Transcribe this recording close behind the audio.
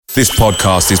This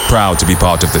podcast is proud to be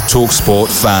part of the TalkSport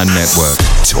Fan Network.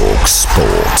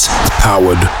 TalkSport.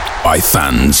 Powered by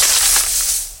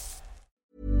fans.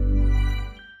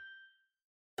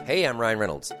 Hey, I'm Ryan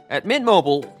Reynolds. At Mint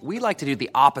Mobile, we like to do the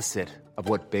opposite of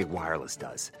what Big Wireless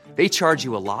does. They charge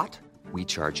you a lot, we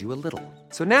charge you a little.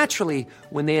 So naturally,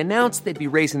 when they announced they'd be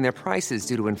raising their prices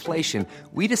due to inflation,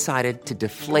 we decided to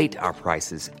deflate our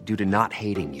prices due to not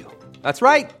hating you. That's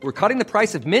right. We're cutting the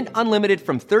price of Mint Unlimited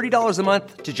from $30 a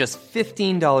month to just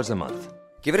 $15 a month.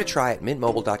 Give it a try at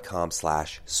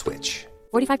mintmobile.com/switch.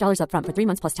 $45 up front for 3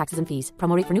 months plus taxes and fees.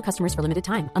 Promo rate for new customers for limited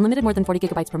time. Unlimited more than 40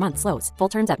 gigabytes per month. Slows full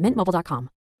terms at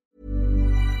mintmobile.com.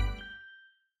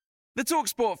 The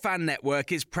TalkSport Fan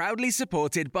Network is proudly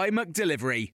supported by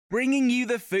McDelivery, bringing you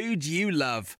the food you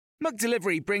love.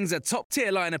 McDelivery brings a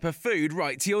top-tier lineup of food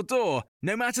right to your door.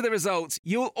 No matter the result,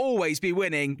 you'll always be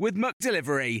winning with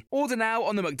McDelivery. Order now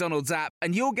on the McDonald's app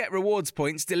and you'll get rewards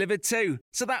points delivered too.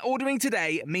 So that ordering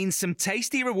today means some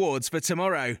tasty rewards for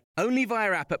tomorrow. Only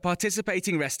via app at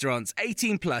participating restaurants.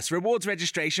 18 plus. Rewards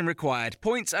registration required.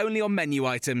 Points only on menu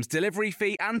items. Delivery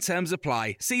fee and terms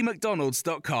apply. See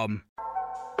mcdonalds.com.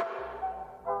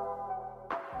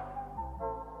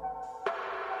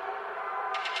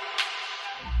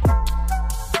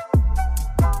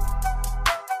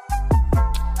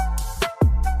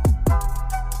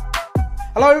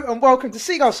 Hello and welcome to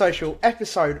Seagull Social,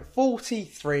 episode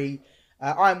 43.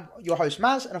 I'm your host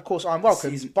Maz, and of course I'm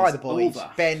welcomed by the boys, over.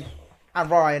 Ben and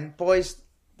Ryan. Boys,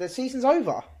 the season's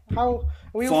over. How are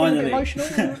we all feeling a bit emotional?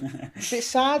 A bit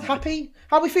sad, happy?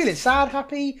 How are we feeling? Sad,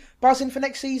 happy, buzzing for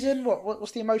next season?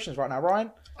 What's the emotions right now,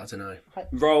 Ryan? I don't know.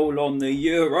 Roll on the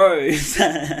Euros,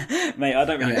 mate. I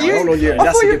don't really know. Roll on Euros.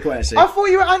 That's a good question. I thought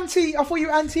you were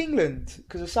anti-England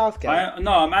because of Southgate.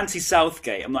 No, I'm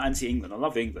anti-Southgate. I'm not anti-England. I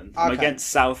love England. I'm against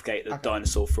Southgate, the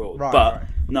dinosaur fraud. Right.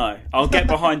 No, I'll get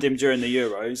behind him during the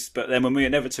Euros. But then when we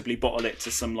inevitably bottle it to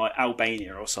some like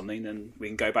Albania or something, then we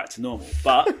can go back to normal.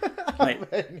 But mate,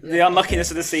 the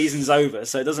unluckiness of the season's over,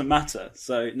 so it doesn't matter.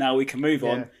 So now we can move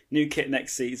on. New kit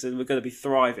next season. We're going to be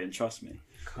thriving. Trust me.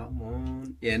 Come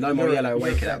on. Yeah, no more yellow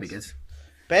away. That'd be good.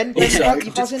 Ben,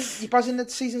 you buzzing that the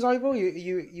season's over?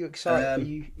 You excited? Are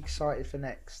you excited for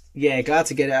next? Yeah, glad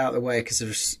to get it out of the way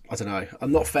because I don't know.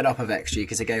 I'm not fed up of XG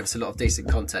because it gave us a lot of decent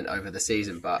content over the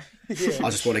season, but I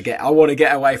just want to get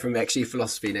away from XG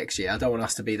philosophy next year. I don't want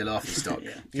us to be the laughing stock.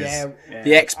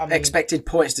 Expected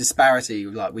points disparity,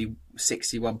 like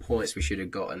 61 points we should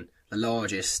have gotten, the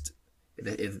largest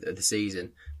of the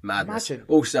season. Madness. Imagine.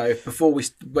 Also, before we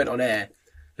went on air,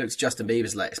 looked at Justin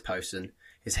Bieber's latest post and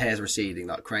his hair's receding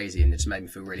like crazy and it just made me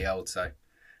feel really old, so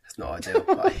that's not ideal.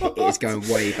 But it is going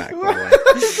way back, by the way.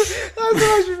 That's the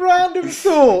most random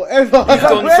thought ever. You've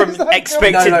gone from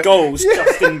expected goals,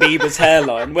 Justin Bieber's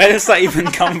hairline. Where does that even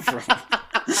come from?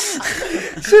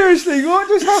 Seriously, what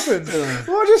just happened?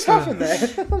 What just happened there?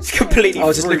 It's completely. I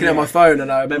was just looking at my phone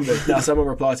and I remembered. Now someone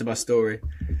replied to my story.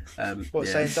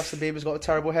 Saying Justin Bieber's got a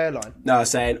terrible hairline? No,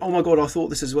 saying, oh my god, I thought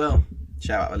this as well.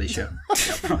 Shout out, Alicia.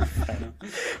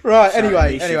 Right.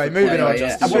 Anyway, moving on.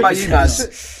 Yeah. And what about you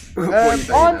guys? Do you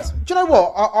know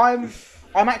what? I'm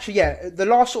actually the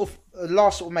last sort of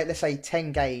mate, let's say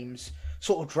 10 games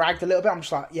sort of dragged a little bit. I'm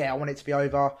just like, I want it to be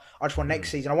over. I just want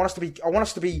next season. I want us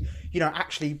to be,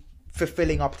 actually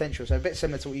fulfilling our potential. So a bit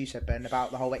similar to what you said, Ben,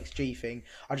 about the whole XG thing.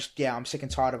 I'm sick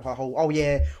and tired of her whole,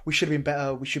 we should have been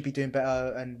better, we should be doing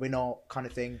better, and we're not kind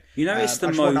of thing. It's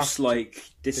the most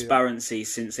disparity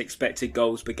since expected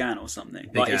goals began or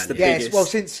something. It's the biggest. Well,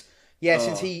 since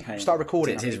he started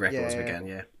recording. Since his records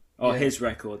began, his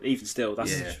record. Even still,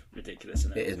 that's ridiculous,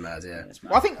 isn't it? It is mad, yeah. Mad.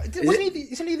 Well, I think,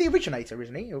 isn't he the originator,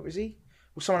 isn't he? Or is he?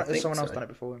 Or someone else done it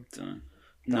before him?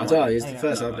 I don't know, he's the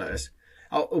first I've noticed.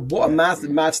 Oh, what a mad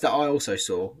stat I also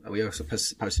saw, and we also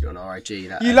posted it on our IG.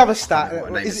 That, you love a stat.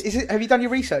 Have you done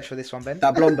your research for this one, Ben?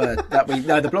 That blonde bird,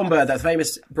 the blonde bird, that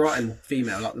famous Brighton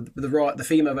female, like the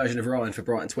female version of Ryan for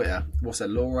Brighton Twitter. What's her,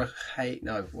 Laura?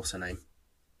 What's her name?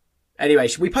 Anyway,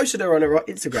 we posted her on her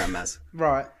Instagram, Maz.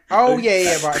 Right. Oh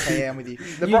yeah, right. Okay, I'm with you.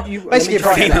 Basically,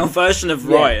 a female version of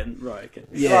Ryan. Right. Okay.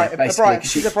 Yeah, right.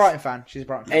 She's a Brighton fan.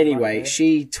 Anyway,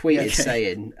 she tweeted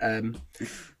saying.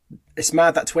 It's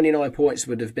mad that 29 points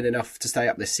would have been enough to stay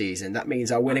up this season. That means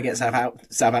our win against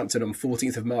Southampton on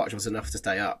 14th of March was enough to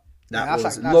stay up. That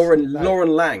was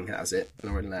Lauren Lang. That was it.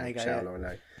 Lauren Lang. Shout out Lauren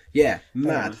Lang. Yeah,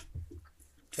 mad.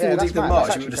 14th of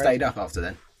March, we would have stayed up after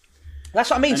then. That's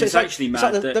what I mean. And so it's actually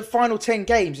mad. It's like the final 10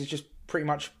 games is just pretty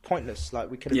much pointless. Like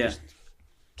we could have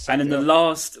just. And in the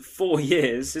last 4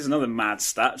 years, there's another mad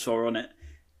stat. So we're on it.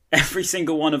 Every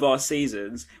single one of our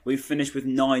seasons, we've finished with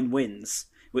 9 wins.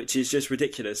 which is just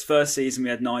ridiculous. First season we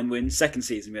had 9 wins. Second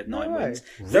season we had 9 wins.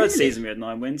 Really? Third season we had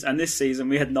 9 wins, and this season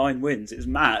we had 9 wins. It's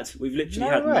mad. We've literally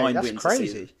had 9 That's wins.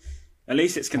 crazy. At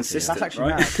least it's consistent, That's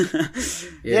actually right? mad.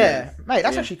 Yeah, mate,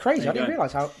 that's actually crazy. I didn't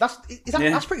realise how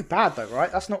that's pretty bad though, right?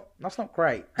 That's not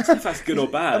great. I don't know if that's good or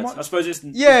bad. I suppose it's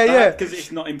because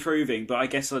it's not improving, but I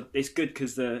guess it's good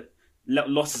because the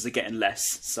losses are getting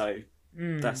less. So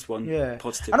that's one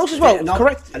positive. And also as well,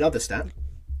 correct another stat.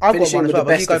 I've Finishing got one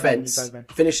with as the well, best defence.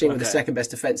 Finishing with the second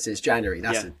best defence since January.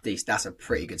 That's a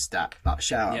pretty good stat. But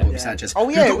shout out Bobby Sanchez. Oh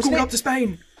yeah, called up to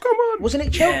Spain. Come on. Wasn't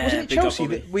it Chelsea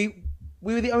that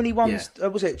we were the only ones?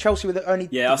 Was it Chelsea were the only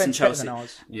defence better than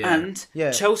ours? Yeah. And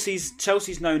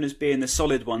Chelsea's known as being the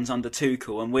solid ones under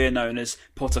Tuchel, and we're known as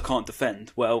Potter can't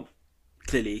defend. Well,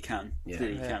 clearly he can.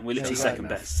 Clearly he can. We're literally second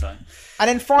best. So. And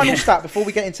then final stat before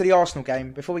we get into the Arsenal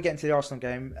game.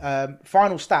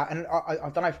 Final stat, and I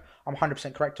don't know if I'm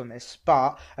 100% correct on this,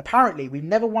 but apparently we've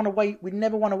never won away. We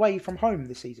never won away from home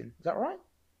this season. Is that right?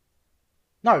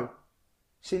 No,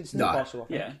 since Newcastle. I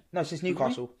think. No, since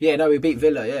Newcastle. Yeah, no, we beat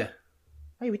Villa. Yeah.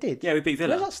 Hey, we did. Yeah, we beat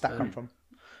Villa. Where's that stat come from?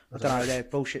 I don't know. They're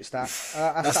bullshit stat.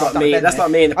 That's not me. That's not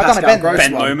me in the Pascal Gross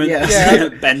Ben one. moment. Yeah.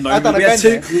 Ben moment. We had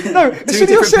two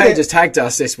different pages tagged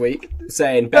us this week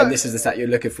saying, Ben, this is the stat you're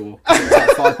looking for.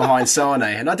 It's like 5 behind Sane.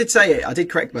 And I did say it. I did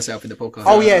correct myself in the podcast.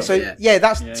 Oh, yeah. So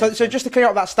just to clear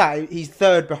up that stat, he's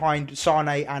third behind Sane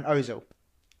and Ozil.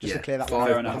 Just to clear that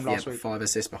from last week. 5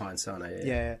 assists behind Sane.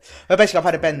 Yeah. But basically, I've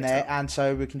had a Ben there, and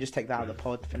so we can just take that out of the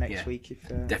pod for next week. If,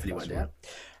 definitely won't do that.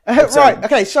 Right,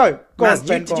 okay, so go on,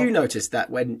 Ben, did you notice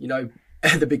that when,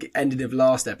 at the big ending of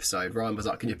last episode, Ryan was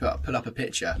like, can you pull up a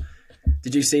picture?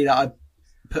 Did you see that I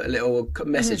put a little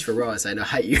message for Ryan saying, I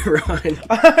hate you, Ryan?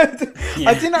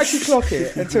 I didn't actually clock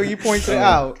it until you pointed it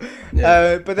out.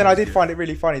 But then I did find it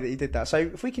really funny that you did that. So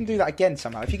if we can do that again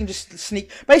somehow, if you can just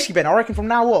sneak... Basically, Ben, I reckon from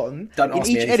now on, don't ask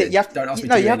me anything. Don't ask me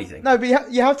to do anything. No, but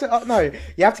you have to...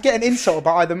 you have to get an insult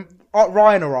about either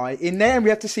Ryan or I in there, and we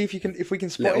have to see if we can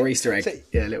spot little it. Easter egg. So,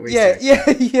 little Easter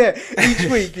egg. Yeah. Each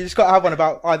week, you just got to have one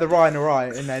about either Ryan or I,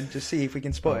 and then just see if we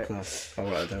can spot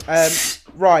it.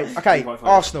 Right, okay,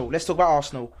 Arsenal. Let's talk about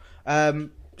Arsenal.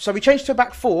 So we changed to a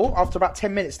back 4 after about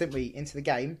 10 minutes, didn't we, into the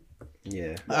game?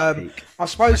 Yeah. I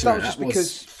suppose that was just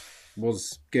because...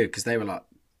 was good, because they were like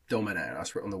dominating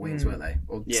us on the wings, weren't they?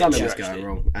 Or something was going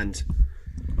wrong, and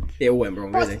it all went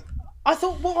wrong, really. I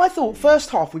thought first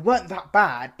half we weren't that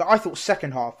bad, but I thought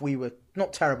second half we were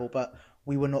not terrible, but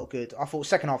we were not good. I thought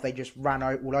second half they just ran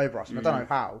all over us, and I don't know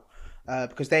how,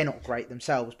 because they're not great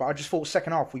themselves. But I just thought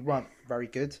second half we weren't very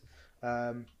good.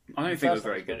 I don't think we were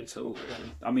very good at all.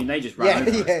 I mean, they just ran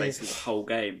over us basically the whole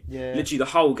game. Yeah. Literally the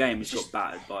whole game just got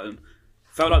battered by them.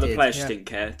 Felt like the players just didn't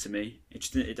care to me.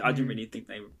 I didn't really think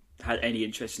they had any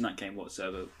interest in that game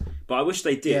whatsoever. But I wish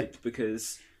they did,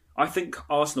 because I think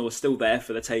Arsenal are still there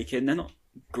for the taking. They're not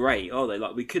great, are they?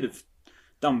 Like, we could have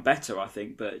done better, I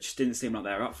think, but it just didn't seem like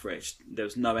they were up for it. There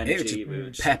was no energy.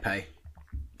 Pepe.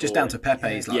 Just down to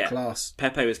Pepe's class.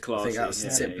 Pepe was class. I think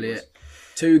that's simply it.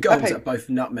 2 goals that both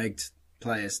nutmegged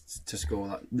players to score,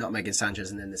 like nutmegging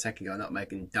Sanchez, and then the second goal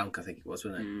nutmegging Dunk, I think it was,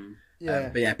 wasn't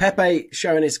it? But Pepe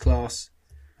showing his class.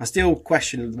 I still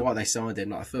question why they signed him.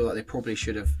 Like, I feel like they probably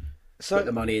should have put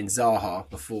the money in Zaha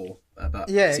before, but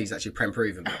he's actually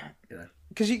prem-proven.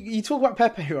 Because you talk about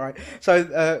Pepe, right? So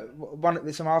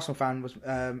some Arsenal fan was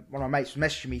one of my mates was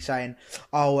messaging me saying,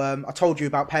 I told you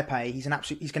about Pepe. He's going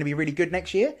to be really good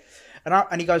next year.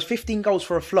 And he goes 15 goals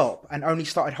for a flop and only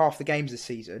started half the games this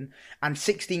season, and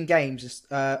 16 games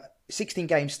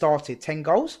started 10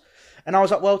 goals. And I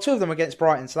was like, well, 2 of them against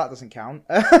Brighton, so that doesn't count.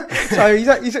 So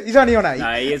he's only on 8.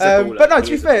 No, he is a baller. But no, to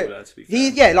be fair, if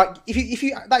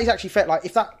you that is actually fair. Like,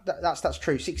 if that's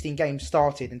true, 16 games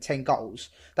started and 10 goals,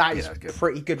 that is a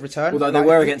pretty good return. Although they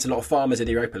were against a lot of farmers in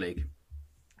the Europa League.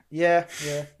 Yeah.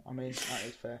 I mean, that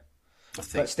is fair.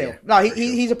 But still,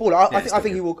 he's a baller. I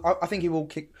think he will. I think he will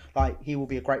kick. Like, he will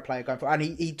be a great player going forward.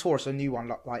 And he tore us a new one.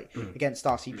 Against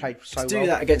us, he played so well. To do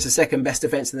that against the second best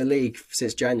defence in the league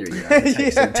since January.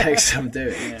 Takes some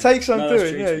doing. Yeah. Takes some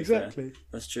doing. Yeah, exactly.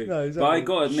 That's true. No, exactly. But I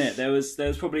got to admit, there was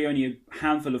probably only a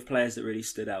handful of players that really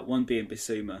stood out. One being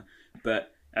Bissouma,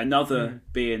 but another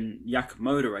being Jakub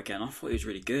Moder again. I thought he was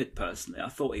really good. Personally, I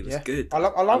thought he was good. I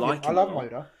love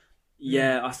Moder.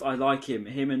 Yeah, I like him.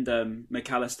 Him and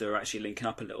McAllister are actually linking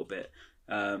up a little bit.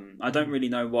 I don't really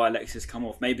know why Alexis come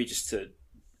off. Maybe just to,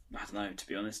 I don't know, to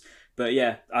be honest. But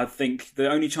yeah, I think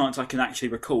the only chance I can actually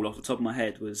recall off the top of my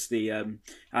head was the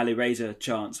Ali Reza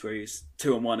chance where he was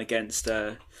 2-on-1 against.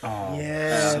 That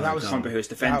was. I can't remember who was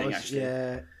defending actually.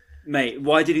 Yeah. Mate,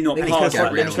 why did he not pass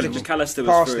that? McAllister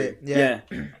was through. Yeah.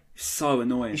 So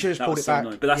annoying. He should have pulled it back.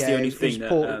 Annoying. But that's the only thing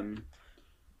that.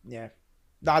 Yeah.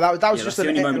 No, that was just the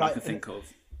only moment I can think of.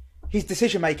 His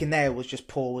decision making there was just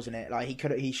poor, wasn't it? Like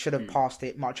he should have passed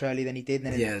it much earlier than he did,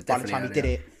 and then by the time he did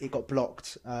it, it got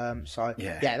blocked. That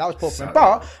was poor for him.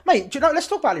 But mate, do you know? Let's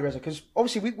talk about Ali Reza, because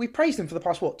obviously we praised him for the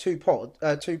past two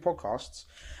podcasts,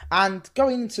 and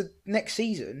going into next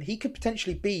season, he could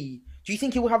potentially be. Do you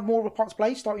think he will have more of a part to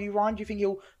play? Start with you, Ryan. Do you think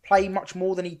he'll play much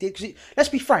more than he did? Because let's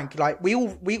be frank, like we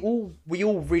all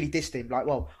really dissed him. Like,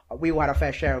 well, we all had our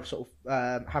fair share of sort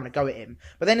of having a go at him.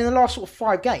 But then in the last sort of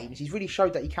 5 games, he's really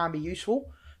showed that he can be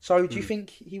useful. So, do you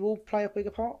think he will play a bigger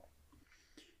part?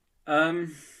 I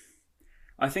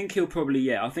think he'll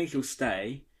probably. I think he'll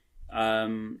stay.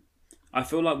 I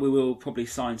feel like we will probably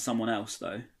sign someone else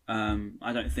though.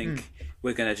 I don't think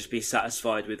we're going to just be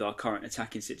satisfied with our current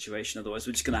attacking situation. Otherwise,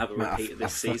 we're just going to have a repeat of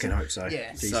this season. I fucking hope so.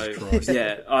 Yeah.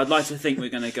 So, I'd like to think we're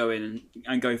going to go in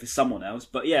and go for someone else.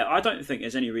 But yeah, I don't think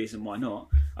there's any reason why not.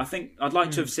 I think I'd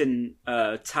like to have seen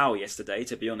Tao yesterday,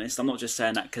 to be honest. I'm not just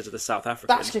saying that because of the South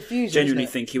African. That's confusing. Genuinely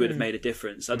think he would have made a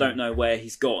difference. I don't know where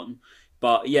he's gone.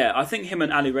 But yeah, I think him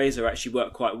and Ali Reza actually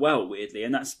work quite well, weirdly,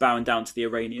 and that's bowing down to the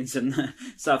Iranians and the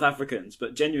South Africans.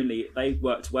 But genuinely, they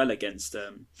worked well against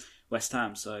West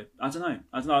Ham. So I don't know.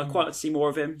 I'd quite like to see more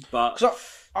of him, but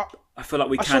I feel like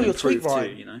we can improve too.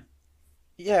 You know.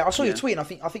 Yeah, I saw your tweet, and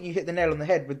I think you hit the nail on the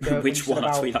head with which one?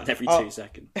 I tweet like every 2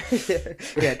 seconds.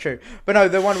 yeah, true. But no,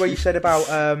 the one where you said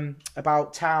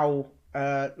about Tao,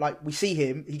 like we see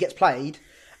him, he gets played.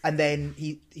 And then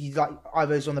he's like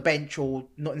either is on the bench or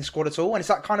not in the squad at all, and it's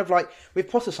that kind of like with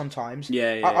Potter sometimes.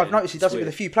 I've noticed he does it with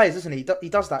a few players, doesn't he? He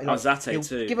does that. Like, Zate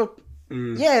too.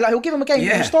 He'll give him a game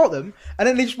to start them, and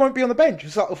then they just won't be on the bench.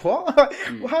 It's like what?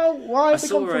 Why have they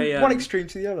gone from one extreme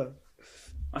to the other?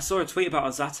 I saw a tweet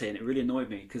about Azate and it really annoyed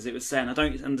me because it was saying I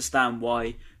don't understand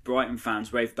why Brighton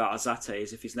fans rave about Azate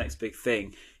as if his next big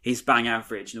thing. He's bang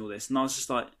average and all this, and I was just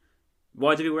like.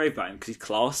 Why do we rave about him? Because he's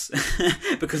class?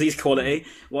 Because he's quality?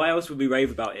 Why else would we rave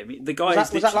about him? The guy was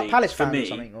that like Palace fan or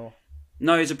something? Or?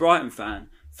 No, he's a Brighton fan.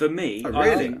 For me,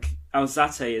 really? I think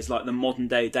Alzate is like the modern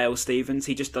day Dale Stephens.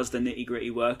 He just does the nitty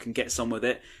gritty work and gets on with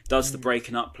it. Does the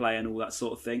breaking up play and all that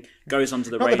sort of thing. Goes under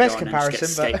the Not radar the best and then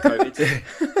just gets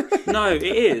scapegoated. No, it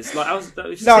is. Like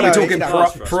you're talking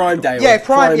Prime Dale. Yeah,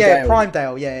 Prime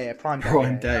Dale. Yeah,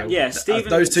 Prime Dale. Yeah, Stephens.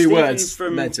 Those two words.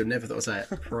 Mental. Never thought I'd say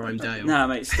it. Prime Dale. Nah,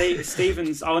 mate.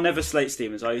 Stephens. I'll never slate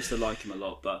Stephens. I used to like him a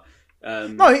lot, but.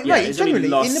 Mate, genuinely,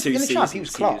 in the chat, he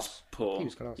was class. He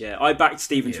was poor. Yeah, I backed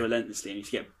Stephens relentlessly and he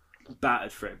used to get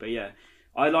battered for it. But yeah,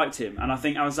 I liked him. And I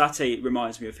think Alzate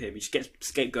reminds me of him. He just gets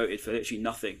scapegoated for literally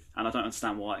nothing. And I don't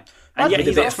understand why. And yet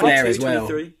he's a bit of flair as well.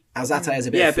 Alzate has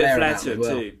a bit of flair to him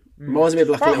too. Reminds me of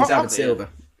like a little David Silva.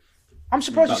 I'm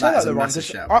surprised you say that though, Ron.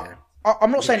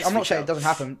 I'm not saying it doesn't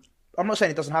happen. I'm not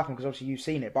saying it doesn't happen because obviously you've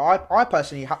seen it, but I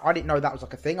personally I didn't know that was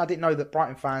like a thing. I didn't know that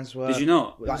Brighton fans were. Did you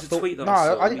not? Like, it was a tweet that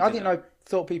I didn't know.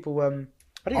 Thought people.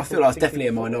 I feel like it's definitely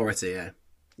a minority.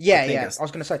 Yeah. I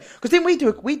was going to say because didn't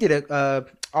we did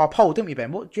our poll, didn't we,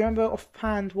 Ben? What do you remember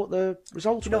offhand? What the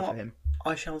results were for him?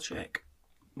 I shall check.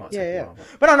 But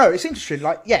no, it's interesting.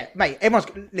 Like, yeah, mate.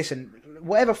 Listen.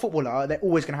 Whatever footballer, they're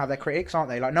always going to have their critics, aren't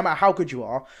they? Like, no matter how good you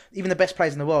are, even the best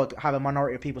players in the world have a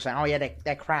minority of people saying, "Oh yeah,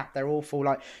 they're crap, they're awful."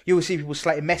 Like, you will see people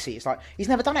slating Messi. It's like he's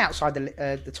never done it outside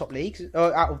the top leagues,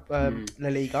 or out of La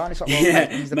Liga, and it's like, well,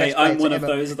 mate, he's the best player I'm one of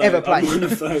those. Ever played. I'm one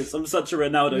of those. I'm such a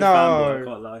Ronaldo fanboy. I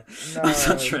can't lie. I'm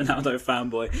such a Ronaldo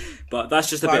fanboy. But that's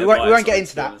just a bit. We won't get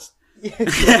into that. We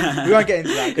won't get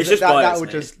into that because that will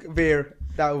just veer.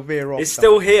 That will veer off. It's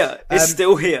still here. It's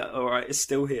still here. All right, it's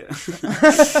still here. My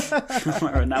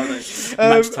Ronaldo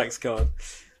match tax card.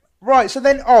 Right, so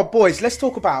then, boys, let's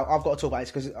talk about. I've got to talk about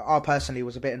this because I personally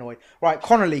was a bit annoyed. Right,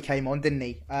 Connolly came on, didn't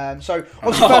he? So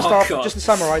obviously, first half, just to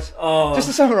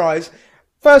summarise.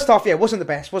 First half, wasn't the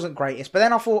best, wasn't greatest. But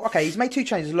then I thought, okay, he's made 2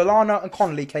 changes. Lallana and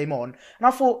Connolly came on, and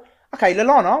I thought, okay,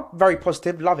 Lallana, very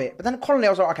positive, love it. But then Connolly, I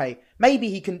was like, okay, maybe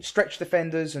he can stretch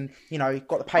defenders and,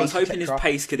 got the pace. I was hoping his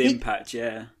pace could impact,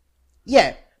 yeah.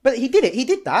 Yeah, but he did it. He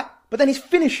did that. But then his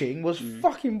finishing was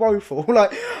fucking woeful.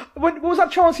 Like, what was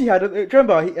that chance he had? Do you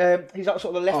remember? He's like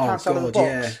sort of the left-hand side of the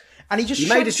box. And he just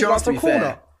made a chance to be corner.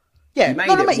 Fair. Yeah,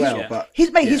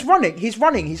 he's running,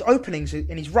 his openings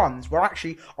and his runs were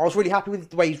actually, I was really happy with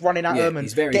the way he's running at them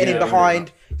and getting in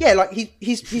behind. Yeah, like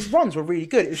his runs were really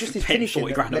good. It was just his finishing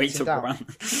that lets him down.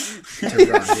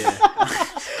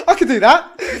 I could do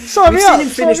that. We've seen him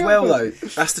finish well though.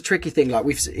 That's the tricky thing. Like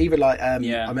I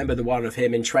remember the one of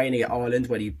him in training at Ireland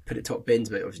when he put it top bins,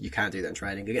 but you can't do that in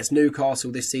training. Against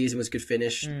Newcastle this season was a good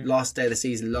finish. Last day of the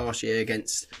season last year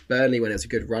against Burnley when it was a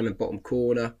good run and bottom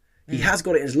corner. He has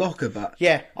got it in his locker, but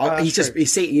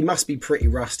he must be pretty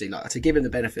rusty. Like, to give him the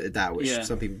benefit of the doubt, which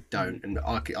some people don't, and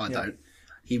I don't.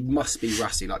 He must be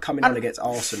rusty, like coming on against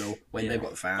Arsenal when they've got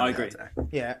the fans. I agree.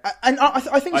 Yeah, and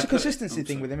I think it's a consistency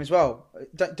thing with him as well.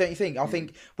 Don't you think? I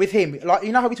think with him, like,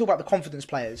 you know how we talk about the confidence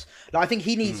players. Like, I think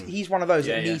he needs. He's one of those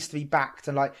that needs to be backed,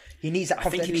 and like he needs that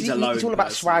confidence. I think he needs He's all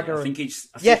about swagger. I think he's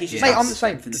mate, I'm the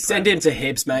same. Send him to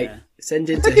Hibs, mate. Yeah. Send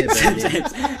him to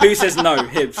Hibs. Who says no?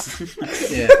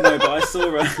 Hibs. No, but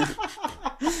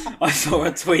I saw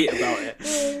a tweet about it,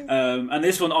 and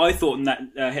this one I thought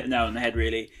hit the nail on the head.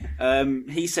 Really,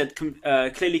 he said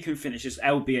clearly can finish as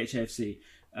LBHFC.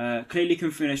 Clearly can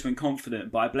finish when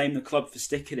confident, but I blame the club for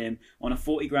sticking him on a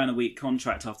 40 grand a week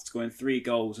contract after scoring 3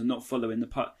 goals and not following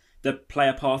the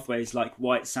player pathways like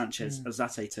White, Sanchez,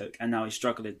 Azate took, and now he's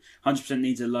struggling. 100%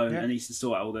 needs a loan and needs to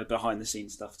sort out all the behind the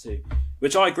scenes stuff too,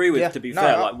 which I agree with. To be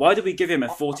fair, like, why did we give him a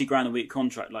 40 grand a week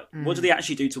contract? Like, what did he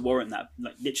actually do to warrant that?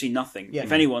 Like, literally nothing.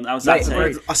 If anyone,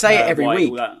 Azate. I say it every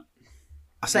week.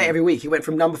 I say it every week. He went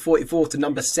from number 44 to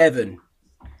number 7.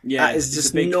 Yeah, that is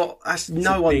just no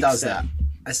one does that.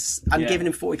 I'm giving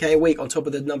him 40k a week on top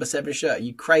of the number 7 shirt. Are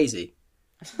you crazy?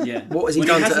 Yeah. What has he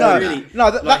done to earn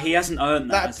that? He hasn't earned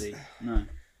that, has he? No,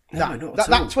 not at all.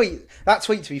 That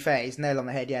tweet, to be fair, is nail on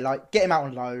the head. Yeah, like, get him out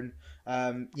on loan.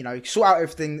 Sort out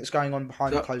everything that's going on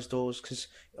behind the closed doors, because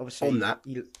obviously on that.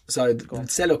 The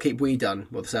sell or keep we done,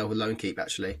 well, the sell with loan keep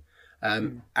actually.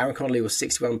 Aaron Connolly was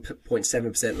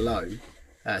 61.7% loan,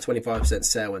 25%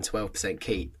 sell, and 12%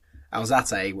 keep.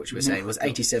 Alzate, which we're saying, was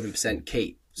 87%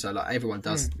 keep. So like, everyone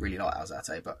does really like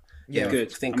Alzate, but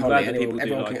good. I think Connolly,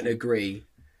 everyone can agree.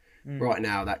 Right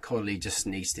now, that Connolly just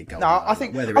needs to go. No, I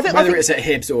think whether it's at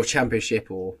Hibs or Championship,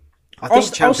 or I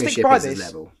think Championship is his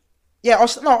level. Yeah,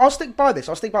 I'll stick by this.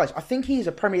 I think he's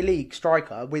a Premier League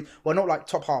striker not like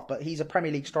top half, but he's a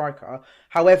Premier League striker.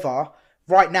 However,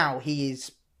 right now he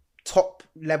is top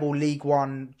level League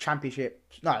One Championship.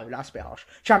 No, that's a bit harsh.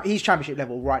 He's Championship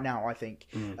level right now, I think.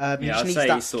 He just needs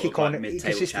that sort kick of like on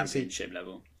mid-table Championship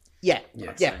level. Yeah,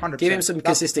 100%. Give him some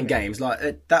consistent games.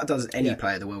 Like, that does any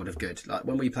player the world of good. Like,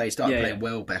 when we started playing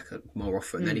Welbeck more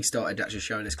often, then he started actually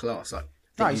showing his class. Like,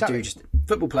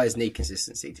 football players need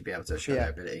consistency to be able to show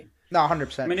their ability. No,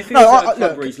 100%. I mean, if he was at a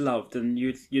club where he's loved, then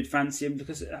you'd fancy him,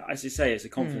 because, as you say, it's a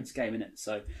confidence game, isn't it?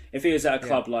 So if he was at a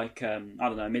club like, I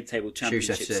don't know, mid-table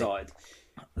Championship side,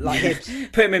 like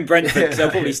put him in Brentford, because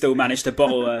they'll probably still manage to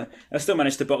bottle. They'll still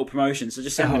manage to bottle promotion. So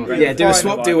just send him. Yeah, do a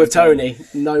swap deal with Tony.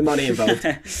 No money involved.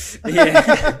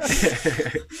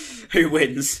 Who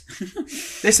wins?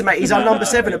 Listen, mate, he's on number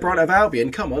 7 at Brighton Hove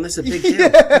Albion. Come on, that's a big deal.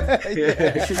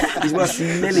 He's worth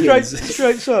millions.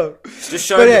 Straight so. Just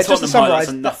show him the Tottenham highlights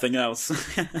and nothing else.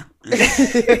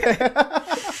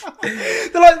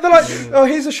 They're like, oh,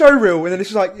 here's a show reel, and then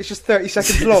it's just 30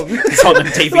 seconds long. It's on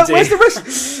DVD. Like, where's the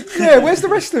rest? Yeah, where's the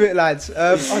rest of it, lads?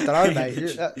 I don't know,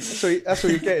 mate. That's what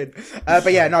you're getting.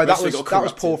 But yeah, no, that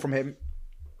was poor from him.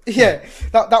 Yeah,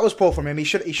 that was poor from him. He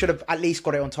should have at least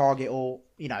got it on target, or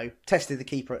tested the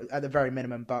keeper at the very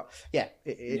minimum. But yeah,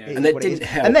 and it didn't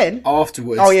help. And then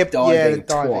afterwards, diving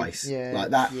twice,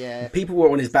 like that. Yeah. People were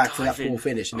on his back for that poor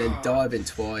finish, and then diving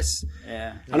twice.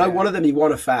 Yeah, I know one of them he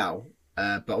won a foul,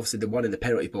 but obviously the one in the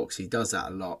penalty box, he does that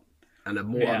a lot. And I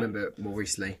remember more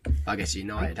recently, I guess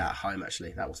United at home,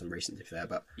 actually. That wasn't recent, to be fair,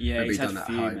 but he's done that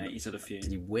at home. Mate. He's had a few.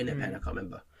 Did he win a pen? I can't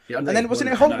remember. And then was it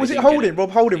Holding? Rob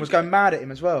Holding was going mad at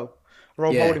him as well.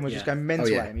 Rob Holding was just going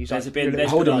mental at him. There's been a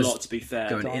lot, to be fair.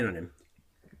 Going in on him.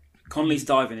 Connolly's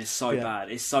diving is so bad.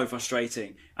 It's so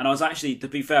frustrating. And to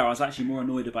be fair, I was actually more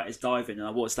annoyed about his diving than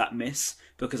I was that miss,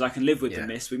 because I can live with the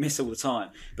miss. We miss all the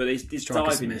time. But his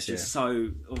diving is just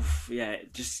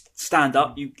just stand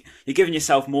up. You're giving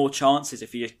yourself more chances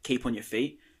if you keep on your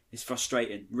feet. It's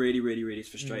frustrating. Really, really, really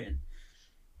frustrating.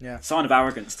 Yeah. Sign of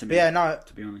arrogance to me,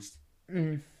 to be honest.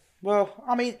 Well,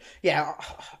 I mean,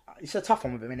 it's a tough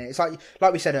one with him, isn't it? It's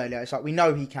like we said earlier, it's like we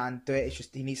know he can do it. It's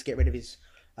just he needs to get rid of his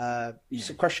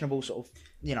questionable sort of,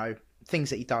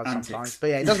 things that he does sometimes. But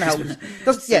yeah, it doesn't help.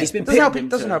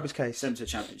 Doesn't help his case.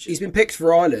 He's been picked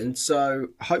for Ireland, so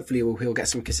hopefully he'll get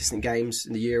some consistent games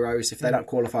in the Euros. If they don't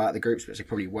qualify out the groups, which they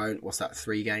probably won't, what's that,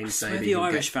 3 games maybe? The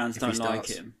Irish fans don't like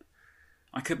him.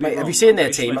 I could be mate, wrong. have you seen their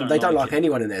team? They don't like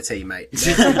anyone in their team, mate.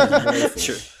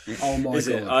 True. Oh my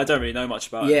God. I don't really know much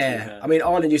about it. Yeah, I mean,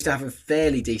 Ireland used to have a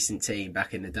fairly decent team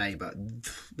back in the day, but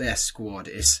their squad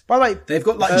is... By the way, they've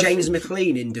got like James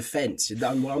McLean in defence.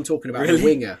 What I'm talking about, the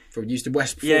winger from used to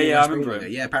West. I remember him.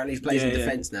 Yeah, apparently he plays in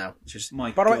defence now.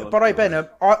 By the way, Ben,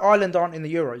 Ireland aren't in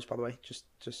the Euros, by the way, just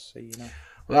so you know.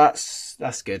 Well,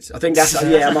 that's good. I think that's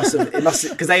it must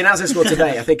because they announced this for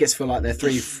today. I think it's for like their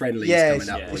 3 friendlies coming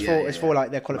up. It's for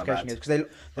like their qualification games because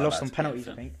they lost on penalties,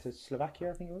 I think, to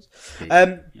Slovakia. I think it was.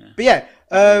 But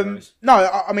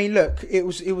no, I mean, look, it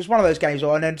was one of those games.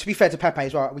 And then to be fair to Pepe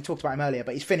as well, we talked about him earlier,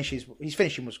 but his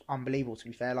finishing was unbelievable. To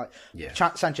be fair, like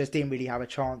Sanchez didn't really have a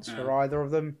chance for either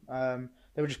of them.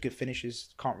 They were just good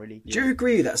finishes. Can't really. Do you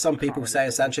agree that some people say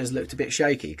Sanchez looked a bit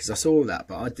shaky? Because I saw that,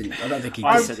 but I didn't. I don't think he.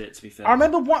 I said it. To be fair, I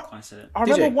remember one. I said it. I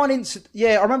remember one incident.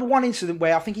 Yeah, I remember one incident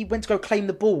where I think he went to go claim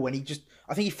the ball and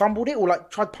I think he fumbled it or like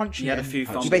tried punching it. He had a few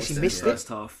fumbles. He basically missed it. First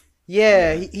half.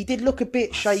 Yeah, he did look a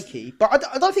bit shaky, but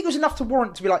I don't think it was enough to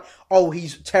warrant to be like, oh,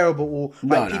 he's terrible, or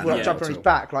like people jumping on his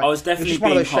back. Like, I was definitely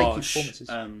one of those being shaky harsh.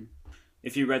 performances.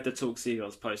 If you read the Talk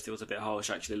SEAGULLS post, it was a bit harsh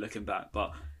actually looking back,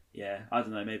 but. Yeah, I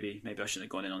don't know. Maybe I shouldn't have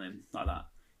gone in on him like that.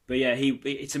 But yeah, he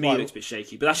looks a bit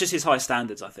shaky. But that's just his high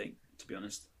standards, I think. To be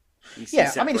honest. I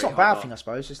mean, it's not a bad thing, I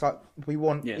suppose. It's like we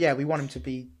want him to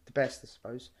be the best, I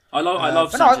suppose. I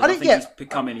love Sanchez. I think he's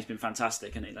becoming. He's been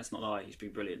fantastic, and let's not lie, he's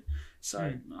been brilliant.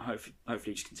 So hopefully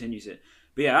he just continues it.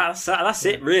 But yeah, that's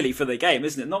it really for the game,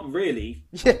 isn't it? Not really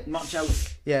much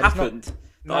else happened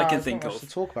that I can think of.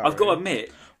 I've got to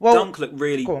admit, Dunk looked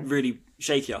really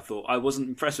shaky. I thought I wasn't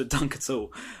impressed with Dunk at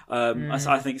all.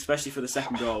 I think, especially for the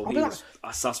second goal, he was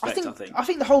a suspect. I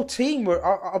think the whole team were.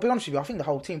 I'll be honest with you. I think the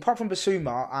whole team, apart from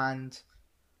Basuma, and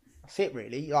that's it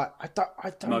really. Like I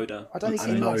don't think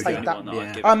anyone played that.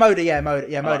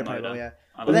 Moda played well. Yeah.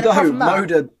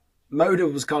 Although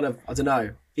Moda was kind of, I don't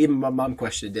know. Even my mum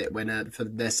questioned it when for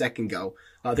their second goal.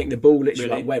 I think the ball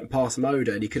literally went past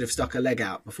Moda and he could have stuck a leg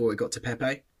out before it got to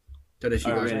Pepe. Don't know if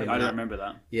you guys remember that. I don't remember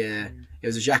that. Yeah, it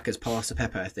was a Xhaka's pass to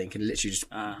Pepe, I think, and literally just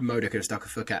Moda could have stuck a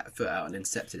foot out and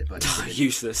intercepted it. But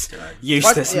useless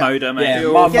Moda, mate.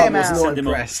 Yeah, my mum was not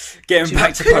impressed. Get him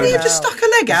back to Couldn't he have just stuck a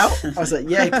leg out? I was like,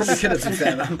 yeah, he probably could have, to be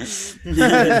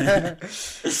fair.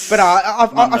 But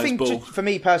I think for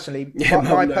me personally,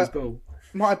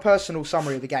 my personal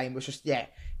summary of the game was just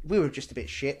we were just a bit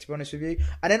shit, to be honest with you.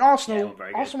 And then Arsenal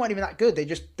weren't even that good. They're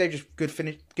just good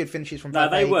finishes from. No,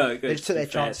 they were good. They just took their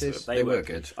chances. They were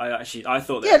good. I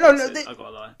thought. I gotta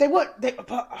lie. They were.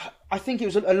 But I think it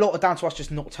was a lot down to us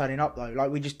just not turning up though. Like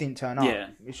we just didn't turn up. Yeah,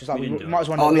 it's just like we might as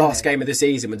well. Our last game of the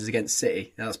season was against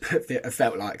City. That was it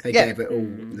felt like they gave it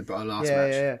all. Our last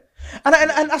match. Yeah.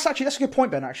 And that's a good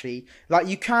point, Ben. Actually, like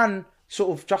you can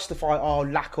sort of justify our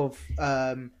lack of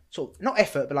sort of not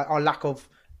effort, but like our lack of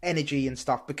energy and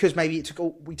stuff because maybe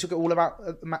we took it all about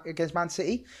against Man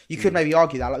City. You could maybe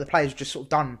argue that like the players were just sort of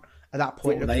done at that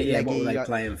point. What were they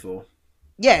playing for?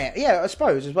 Yeah, I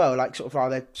suppose as well. Like sort of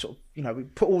like they sort of we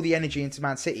put all the energy into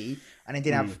Man City and it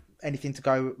didn't have anything to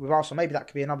go with Arsenal. Maybe that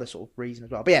could be another sort of reason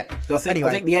as well. But yeah, so I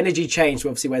think the energy changed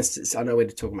obviously when I know we're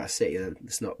talking about City.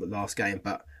 It's not the last game,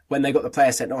 but when they got the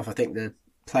players sent off, I think the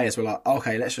players were like,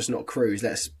 okay, let's just not cruise.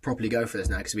 Let's properly go for this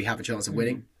now because we have a chance of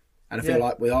winning. And I feel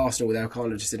like with Arsenal, they're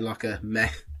kind of just in like a meh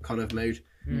kind of mood,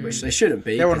 which they shouldn't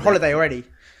be. They're on holiday already.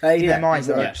 In their minds,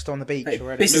 they're just on the beach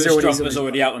already. Lewis was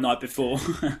already out the night before.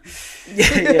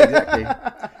 yeah, exactly.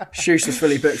 Shoosh was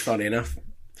fully booked, funny enough.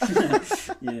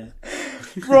 Yeah.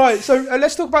 Right, so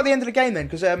let's talk about the end of the game then,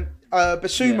 because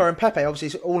Basuma and Pepe, obviously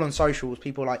it's all on socials,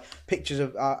 people like pictures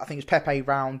of, I think it's Pepe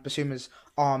round Basuma's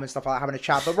arm and stuff like that, having a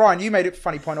chat. But Ryan, you made a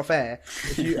funny point off air.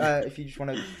 If you just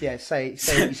want to, say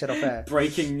what you said off air.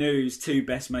 Breaking news: 2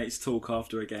 best mates talk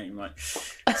after a game. Like, so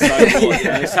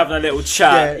just having a little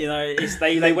chat.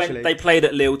 They played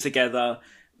at Lille together.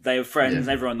 They were friends.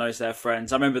 Yeah. Everyone knows they're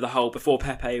friends. I remember before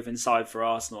Pepe even signed for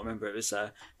Arsenal. I remember it was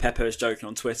Pepe was joking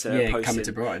on Twitter, posting coming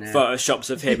to Brighton, photoshops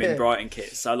of him in Brighton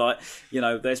kits. So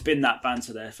there's been that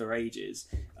banter there for ages.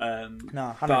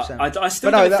 No, 100%. But I still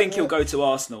don't think he'll go to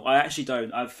Arsenal. I actually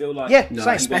don't. I feel like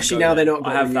especially now they're not.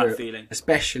 I have that feeling.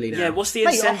 Especially now. Yeah, what's the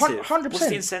incentive? 100%. What's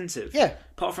the incentive? Yeah,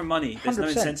 apart from money, there's 100%. No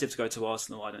incentive to go to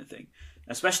Arsenal. I don't think,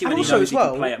 especially when he knows he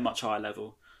can play at a much higher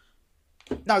level.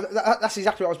 No, that's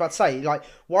exactly what I was about to say. Like,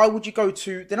 why would you go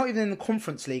to... They're not even in the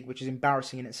Conference League, which is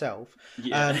embarrassing in itself.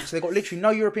 Yeah. So they've got literally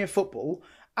no European football.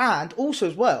 And also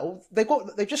as well,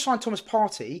 they've just signed Thomas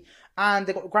Partey and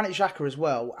they've got Granit Xhaka as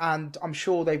well. And I'm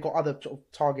sure they've got other sort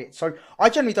of targets. So I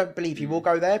generally don't believe he will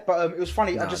go there. But it was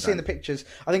funny. I just seen the pictures.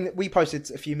 I think that we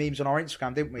posted a few memes on our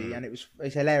Instagram, didn't we? And it was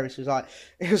hilarious. It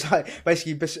was like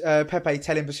basically Pepe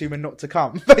telling Basuma not to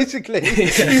come. Basically,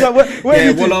 he's like,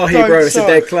 wallahi, bro, it's a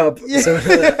dead club.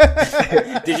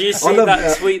 Yeah. Did you see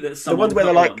that tweet that someone? The ones where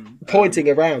they're like pointing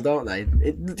around, aren't they?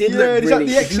 It did look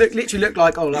really. It literally looked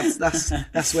like, oh,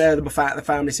 that's where the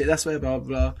family sit. That's where blah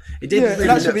blah. It didn't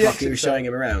really look like he was showing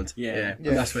him around. Yeah. And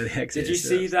that's where the exit. Did you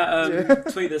see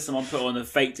that tweet that someone put on a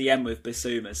fake DM with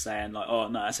Basuma saying like, "Oh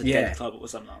no, it's a dead club" or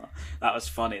something like that? That was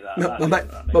funny.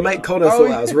 My mate Connor thought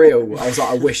that was real. I was like,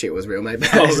 I wish it was real, mate.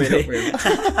 Oh really?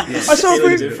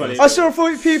 I saw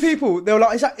a few people. They were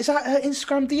like, "Is that her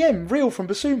Instagram DM real from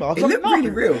Basuma?" I was It like, looked "No, really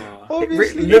real.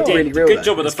 obviously It looked not." really real. Good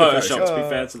job of the It's good Photoshop. To be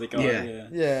fair to the guy.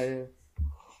 Yeah.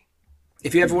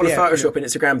 If you ever want to Photoshop an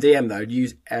Instagram DM though,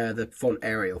 use the font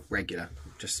Arial regular.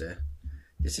 Just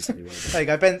it's just really there you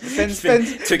go. Ben's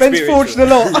experience forged a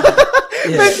lot.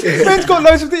 Ben's got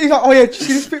loads of things. He's like, "Oh yeah, did you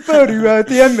see this bit bird who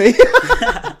DM me?"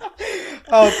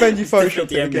 Oh, Ben, you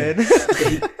photoshopped it again.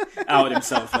 Outed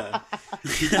himself there.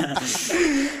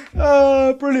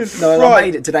 Oh, brilliant! No, I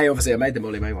made it today. Obviously, I made the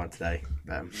Molly May one today.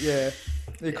 Yeah,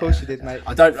 of course you did, mate.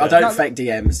 I don't fake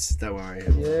DMs. Don't worry.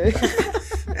 Yeah.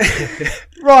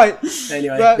 Right.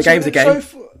 Anyway, the game's a game.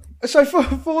 So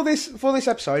for this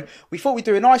episode, we thought we'd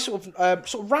do a nice sort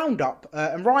of roundup,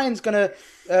 and Ryan's gonna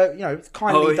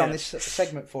kindly done this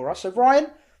segment for us. So Ryan,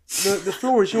 the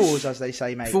floor is yours, as they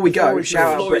say, mate. Before we go,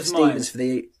 shout out Brett mine. Stevens for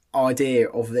the idea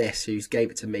of this, who's gave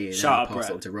it to me and Shout out passed it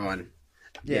Brett. on to Ryan.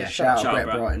 Yeah, shout out Brett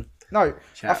Brighton. No,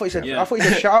 I thought you said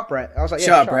shut up, Brett. I was like,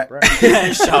 shut up, Brett.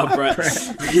 Yeah, shut up, Brett.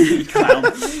 You clown.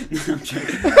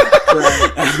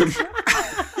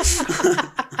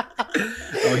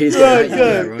 Oh, he's good.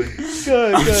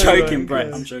 I'm joking,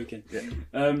 Brett. I'm joking.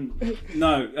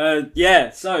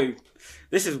 So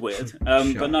this is weird.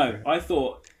 But no, I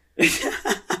thought.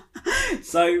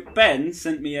 So Ben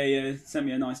sent me a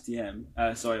nice DM.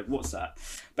 WhatsApp.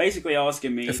 Basically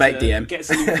asking me a fake to DM. Get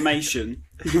some information.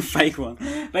 Fake one.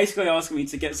 Basically asking me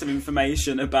to get some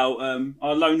information about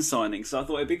our loan signing. So I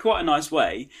thought it'd be quite a nice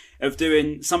way of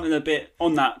doing something a bit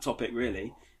on that topic,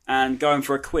 really, and going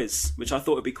for a quiz, which I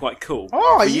thought would be quite cool.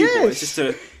 Oh, for you yes. boys, just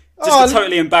to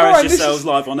totally embarrass Ryan, yourselves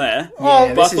live on air.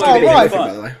 Oh, this is going to be different,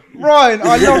 by the way. Ryan,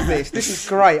 I love this. This is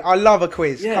great. I love a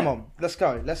quiz. Yeah. Come on, let's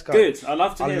go. Good. I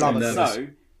love to hear it. So,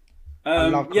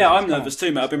 I'm nervous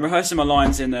too, mate. I've been rehearsing my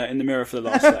lines in the mirror for the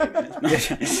last 30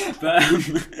 minutes. But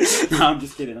no, I'm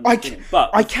just kidding. But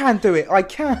I can do it. I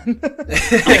can.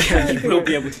 You will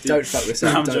be able to do it. Don't fuck this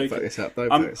up. Don't fuck this up.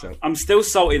 I'm still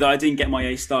salty that I didn't get my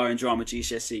A star in drama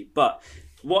GCSE. But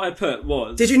what I put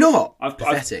was. Did you not?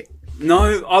 Pathetic.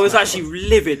 No, I was actually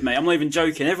livid, mate. I'm not even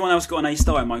joking. Everyone else got an A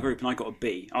star in my group and I got a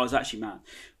B. I was actually mad.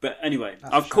 But anyway,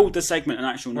 I've called the segment an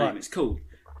actual name. Right. It's called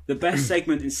The Best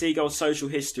Segment in Seagull's Social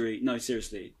History. No,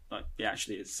 seriously. It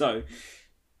actually is. So,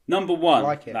 number one,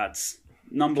 lads.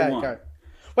 Number one. Go.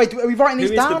 Wait, are we writing these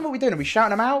down? What are we doing? Are we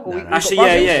shouting them out? Or actually,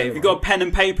 yeah. Have you got a pen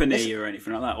and paper near you or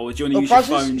anything like that? Or do you want to use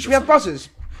your phone? Should we have buzzers?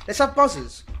 Let's have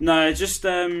buzzers. No, just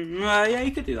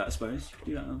you could do that, I suppose.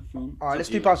 Do that if you want. All right, let's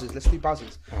do buzzers.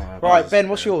 Right, Ben,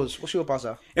 what's yours? What's your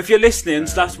buzzer? If you're listening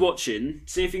 / watching,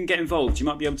 see if you can get involved. You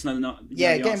might be able to know the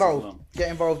get involved. Well.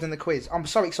 Get involved in the quiz. I'm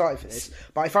so excited for this.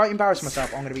 But if I embarrass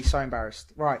myself, I'm going to be so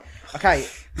embarrassed. Right. Okay.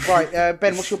 Right,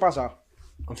 Ben, what's your buzzer?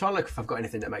 I'm trying to look if I've got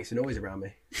anything that makes a noise around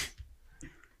me.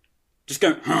 Just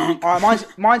go. All right,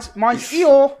 mine's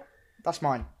Eeyore. That's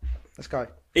mine. Let's go.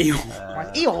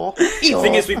 Eeyore. Eeyore. The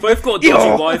thing is, we've both got dodgy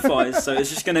Wi-Fi, so it's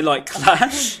just going to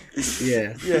clash.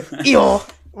 Yeah. Eeyore.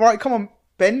 Right, come on,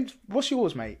 Ben. What's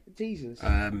yours, mate? Jesus.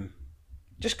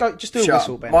 Just do a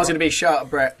whistle, Ben. Mine's going to be shut up,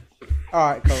 Brett.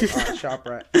 All right, cool. All right, shut up,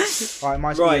 Brett. Right,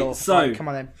 mine's Eeyore. So right, come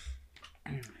on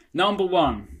then. Number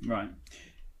one, right.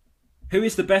 Who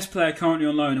is the best player currently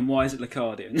on loan and why is it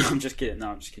Lacardia? No, I'm just kidding.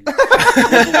 Number one.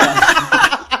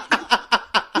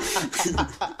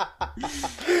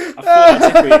 I thought I'd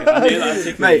tickle you. I knew that I'd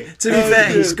tickle you. Mate, to be fair,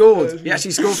 he scored. He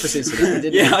actually scored for Cincinnati,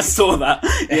 didn't he? Yeah, I saw that.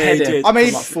 Yeah, he did. I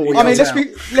mean,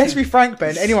 let's be frank,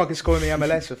 Ben. Anyone can score in the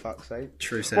MLS, for fuck's sake.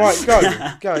 True sense.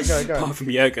 Right, go. Apart from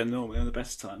Jurgen, normally on the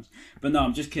best times. But no,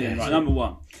 I'm just kidding. Right, number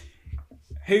one.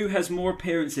 Who has more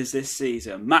appearances this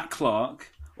season, Matt Clark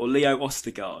or Leo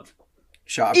Ostergaard?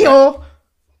 Shut up, Eeyore.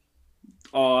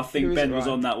 Oh, I think Ben was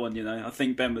on that one, I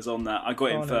think Ben was on that. I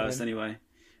got him first, anyway.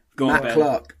 Go on, Matt Ben.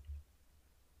 Clark.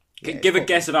 Give a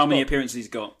guess of how many appearances he's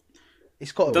got.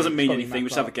 It's got. Doesn't mean anything. We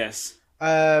just have a guess.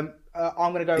 I'm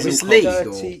going to go with this league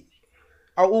 30.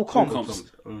 All comps.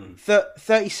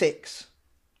 36.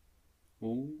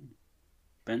 Ooh.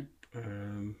 Ben.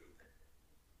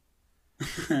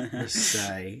 Let's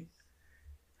say.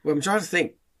 Well, I'm trying to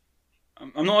think.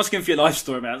 I'm not asking for your life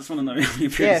story, man. I just want to know how many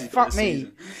appearances. Yeah, you've got fuck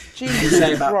me. Season.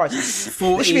 Jesus Christ.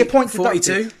 40, this should be a point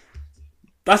 42.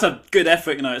 That's a good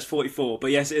effort, it's 44.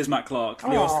 But yes, it is Matt Clark.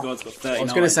 Leo Ostergaard's got 39. I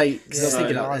was going to say, because I was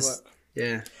thinking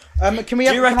Yeah. Can we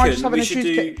have? Do you Can I reckon just have we should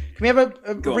do? Can we have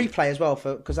a Go on. replay as well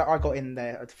because I got in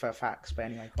there for facts? But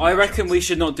anyway. I reckon we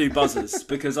should not do buzzers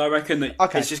because I reckon that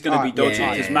it's just going to be dodgy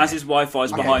because Maz's Wi-Fi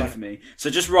is behind for me. So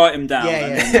just write them down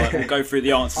and then we'll go through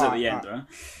the answers at the end, right?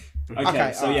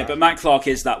 Okay. So but Matt Clark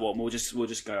is that one. We'll just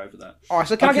go over that. All right.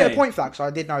 So can I get a point for that? Because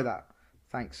I did know that.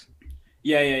 Thanks.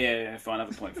 Yeah. Fine,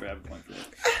 have a point for it.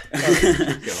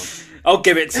 I'll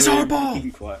give it to it's him.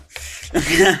 horrible. Quiet.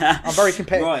 I'm very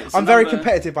competitive. Right, so I'm very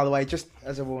competitive, by the way, just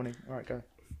as a warning. All right, go.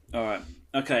 All right.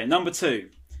 Okay, number 2.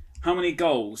 How many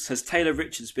goals has Taylor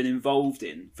Richards been involved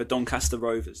in for Doncaster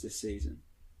Rovers this season?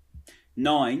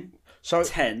 9,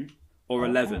 10, or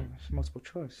 11? It's multiple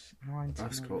choice. 9, 10,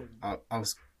 That's cool. 11. I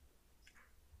was.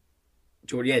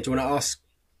 Do you want to ask?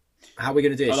 How are we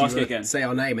going to do this? I'll ask you again. Say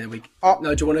our name and then we.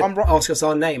 No, do you want to ask us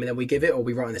our name and then we give it, or are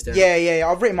we writing this down? Yeah.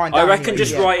 I've written mine down. I reckon here.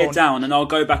 just write it down and I'll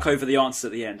go back over the answers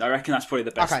at the end. I reckon that's probably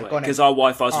the best way because our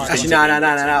Wi-Fi's just actually no.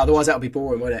 Otherwise that would be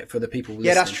boring, wouldn't it, for the people listening?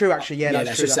 Yeah, that's true. Actually,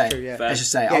 that's true. Let's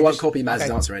just say I won't copy Maz's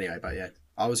answer anyway. But yeah,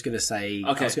 I was going to say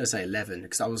 11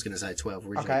 because I was going to say 12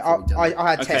 originally. Okay,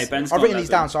 I had 10. I've written these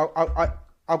down, so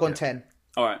I'll go on 10.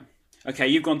 All right. Okay,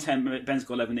 you've gone 10, Ben's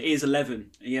got 11. It is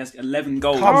 11. He has 11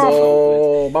 goals. Come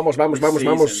on. Vamos.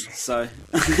 So,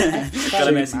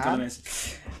 gotta miss.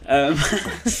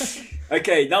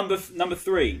 Okay, number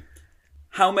 3.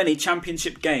 How many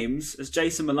championship games has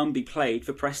Jason Malumbi played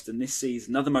for Preston this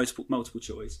season? Another multiple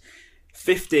choice.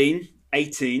 15,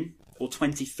 18, or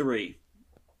 23?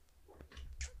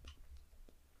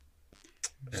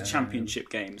 Championship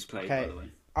games played, by the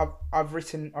way. I've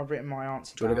written my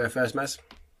answer. Do you want to go first, Maz?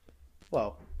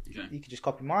 Well, you could just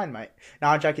copy mine, mate. No,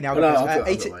 I'm joking. I'm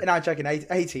joking.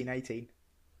 18.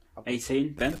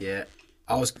 18, Ben? Yeah.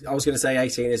 I was going to say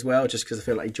 18 as well, just because I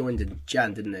feel like he joined in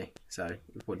Jan, didn't he? So it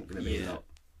wasn't going to be a lot.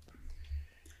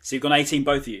 So you've gone 18,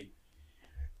 both of you?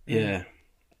 Yeah.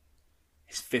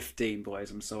 It's 15,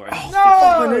 boys. I'm sorry. Oh, no!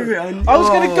 I was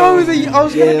going to go with the. I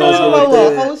was going to go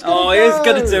lower. He's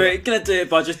going to do it. Going to do it,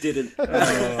 but I just didn't.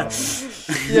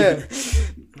 Yeah.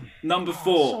 Number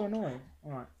 4. So annoying.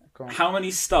 All right. How many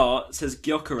starts has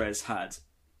Gyökeres had?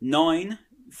 9,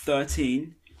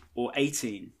 13, or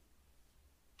 18?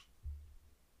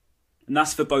 And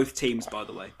that's for both teams, by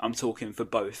the way. I'm talking for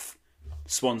both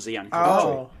Swansea and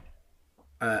Coventry.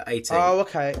 18. Oh,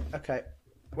 okay.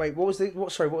 Wait, what were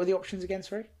the options again,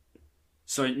 sorry?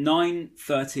 So 9,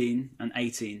 13, and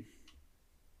 18.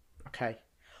 Okay.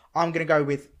 I'm going to go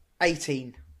with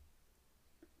 18.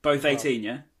 Both 18,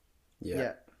 yeah?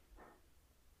 Yeah.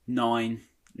 9,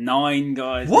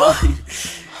 guys. What? 9.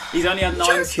 He's only had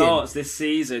 9 starts this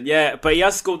season. Yeah, but he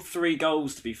has scored 3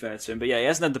 goals, to be fair to him. But yeah, he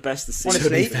hasn't had the best this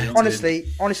season. Honestly,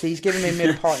 he's giving me a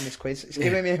middle part in this quiz. He's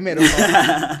giving me a middle part.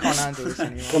 I can't handle this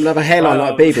anymore. I'm going to have a hairline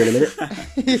like Bieber in a minute.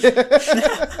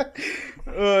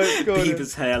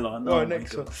 Bieber's hairline.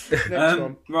 Next one.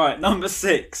 Right, number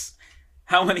 6.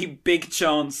 How many big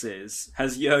chances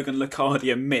has Jurgen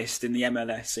Locadia missed in the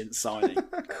MLS since signing?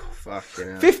 Fucking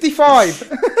hell. 55.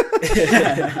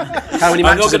 How many matches?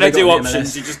 I'm not going to do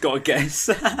options. You just got to guess.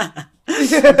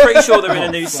 I'm pretty sure they're in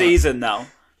a new season now.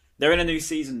 They're in a new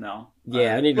season now.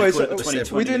 Yeah, I need to call it the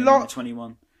 2020 and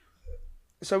 21.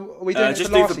 So are we doing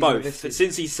just do for both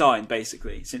since he signed,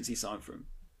 basically. Since he signed for him.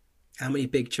 How many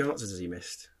big chances has he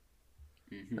missed?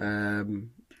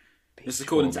 This is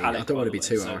according to Alec. I don't want to be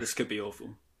too harsh. So this could be awful.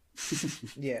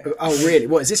 Yeah. Oh, really?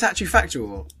 What, is this actually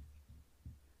factual? Or?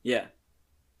 Yeah.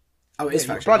 Oh, it is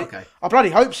factual. Okay. I bloody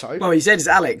hope so. Well, he said it's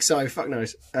Alec, so fuck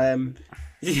knows.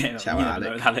 Yeah, shout out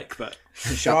Alec, but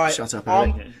shut up,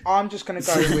 Alec. I'm just going to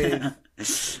go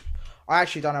with. I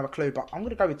actually don't have a clue, but I'm going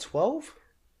to go with 12.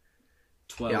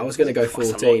 12. Yeah, I was going to go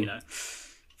 14.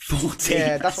 14.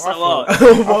 Yeah, that's what I thought.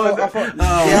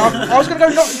 I was going to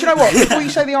go. Do you know what? Before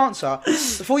you say the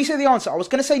answer, I was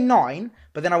going to say 9,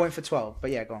 but then I went for 12.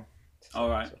 But yeah, go on. All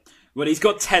right. Well, he's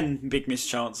got 10 big missed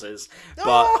chances,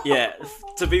 but yeah,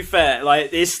 to be fair, like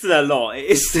it's still a lot. It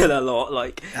is still a lot.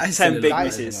 Like 10 big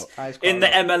misses in the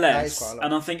MLS,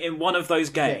 and I think in one of those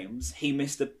games he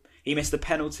missed a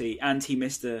penalty and he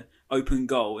missed a open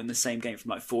goal in the same game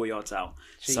from like 4 yards out.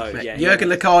 Jeez, so yeah, Jurgen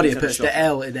Locadia puts the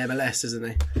L in MLS, doesn't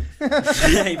he?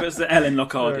 Yeah, he puts the L in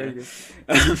Locadia.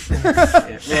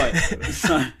 Right.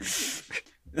 So,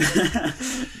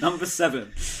 number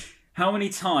 7. How many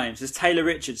times has Taylor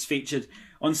Richards featured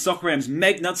on Soccer M's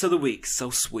Meg Nuts of the Week? So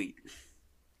sweet.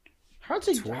 How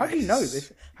do you know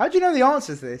this? How do you know the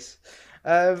answer to this?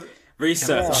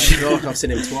 Research. I feel like I've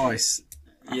seen him twice.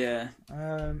 Yeah.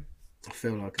 I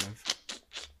feel like I've.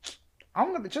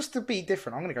 I'm gonna just to be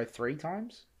different. I'm gonna go 3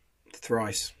 times.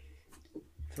 Thrice.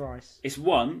 Thrice. It's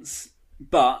once,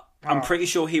 but I'm pretty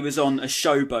sure he was on a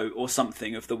showboat or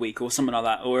something of the week or something like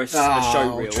that, or a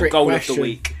show reel or goal of the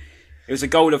week. It was a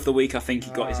goal of the week. I think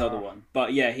he got his other one.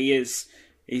 But yeah, he is.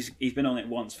 He's been on it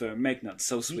once for Megnuts.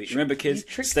 So sweet. Remember, kids,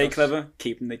 stay clever,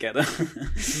 keep them together.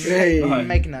 Hey. Right.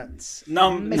 Megnuts.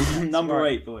 Number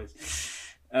 8, boys.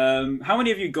 How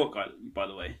many have you got, by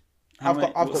the way? I've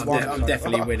got one. I'm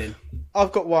definitely winning.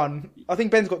 I've got one. I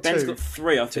think Ben's got two. Ben's got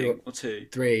 3, I think, or 2.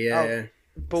 3, yeah.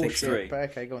 Bullshit. 3. But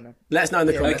okay, go on then. Let us know in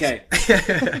the comments. Okay.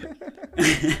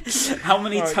 How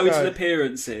many total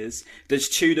appearances does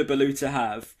Tudor Baluta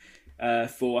have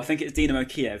for, I think it's Dynamo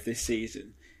Kiev this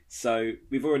season? So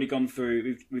we've already gone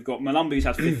through. We've got Malumbu who's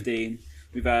had 15.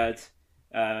 We've had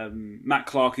Matt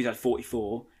Clark who's had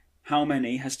 44. How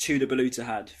many has Tudor Baluta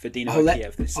had for Dynamo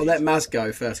Kiev this season? I'll let Maz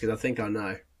go first because I think I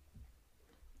know.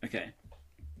 Okay.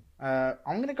 I'm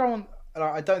going to go on.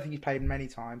 I don't think he's played many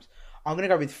times. I'm going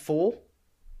to go with 4.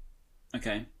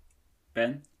 Okay.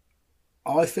 Ben?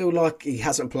 I feel like he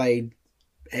hasn't played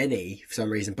any for some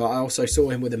reason, but I also saw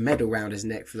him with a medal round his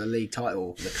neck for the league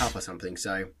title, the cup or something.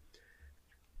 So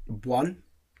 1.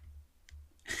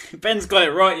 Ben's got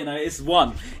it right, it's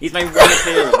 1. He's made 1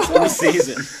 appearance all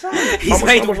season. He's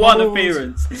made 1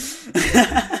 appearance. He's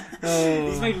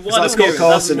made 1 appearance. Scott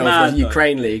Carson of the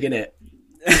Ukraine League, isn't it?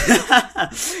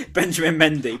 Benjamin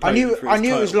Mendy. I knew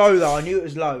it was low though. I knew it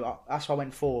was low. That's why I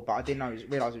went 4, but I didn't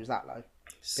realise it was that low.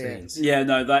 Yeah,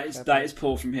 no, that is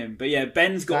poor from him. But yeah,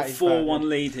 Ben's got 4-1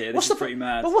 lead here. This is pretty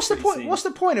mad. But what's the point? What's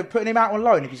the point of putting him out on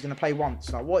loan if he's going to play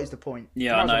once? Like, what is the point?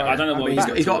 Yeah, I know. I don't know what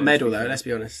he's got a medal though. Let's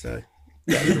be honest. So.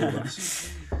 I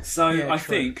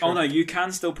think. True. Oh no, you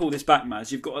can still pull this back,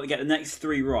 Maz. You've got to get the next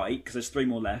 3 right because there's 3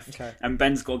 more left, and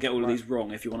Ben's got to get all of these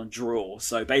wrong if you want to draw.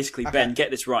 So basically, Ben,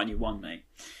 get this right and you won, mate.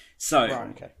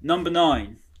 So number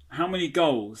 9. How many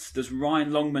goals does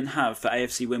Ryan Longman have for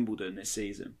AFC Wimbledon this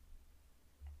season?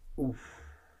 Oof.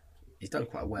 He's done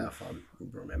quite well, if I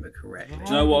remember correctly. Do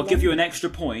you know what? I'll give you an extra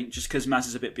point just because Maz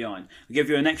is a bit behind. I'll give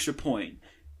you an extra point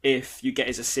if you get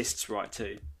his assists right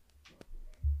too.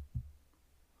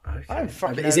 Okay. I don't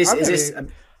fucking is this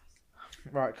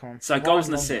right, come on. So goals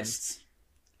and assists.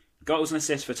 Goals and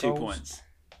assists for 2 points.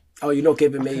 Oh, you're not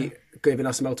giving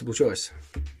us multiple choice?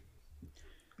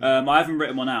 I haven't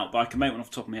written one out, but I can make one off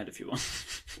the top of my head if you want.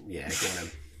 Yeah, go on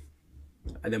then.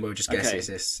 And then we'll just guess the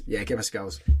assists. Yeah, give us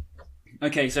goals.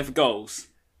 Okay, so for goals,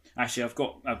 actually I've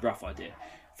got a rough idea.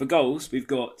 For goals, we've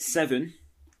got 7,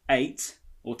 8,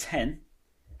 or 10.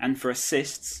 And for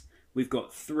assists, we've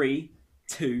got 3,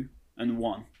 2, and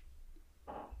 1.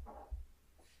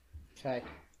 Okay.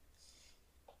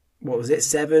 What was it?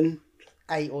 7,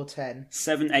 8, or 10.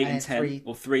 7, 8, and 10,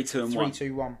 or 3, 2, and 1. 3,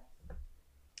 2, 1.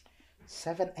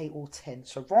 7, 8, or 10.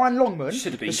 So Ryan Longman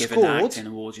should have been given an acting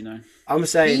award, I'm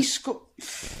saying he scored.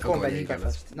 Go on, Ben. You go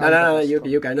first. No, you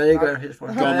go. No, you go. Go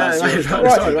on, Matt.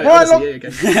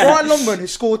 Ryan Longman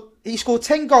has scored. He scored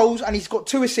 10 goals and he's got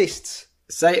 2 assists.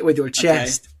 Say it with your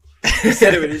chest. He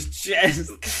said it with his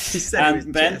chest. He said it with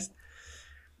his Ben? chest.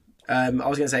 I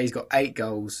was going to say he's got 8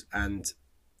 goals and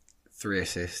 3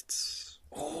 assists.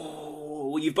 Oh,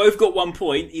 well, you've both got 1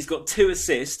 point. He's got 2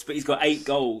 assists, but he's got 8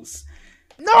 goals.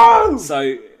 No!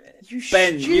 So,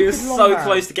 Ben, you were so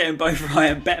close to getting both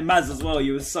right, and Maz as well.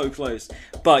 You were so close,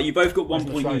 but you both got 1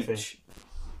 point each.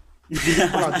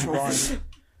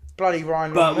 Bloody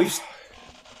Ryan. But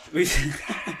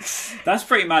we've that's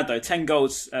pretty mad though. 10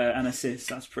 goals and assists.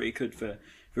 That's pretty good for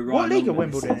Ryan. What league are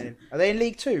Wimbledon in? Are they in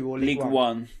League 2 or League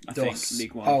 1? I think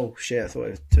League 1. Oh shit! I thought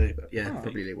it was 2, but yeah,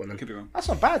 probably League 1. Then. Could be wrong. That's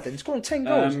not bad then. Scoring 10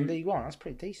 goals in League 1. That's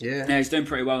pretty decent. Yeah, he's doing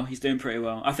pretty well.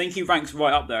 I think he ranks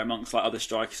right up there amongst like other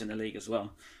strikers in the league as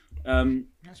well.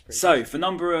 So for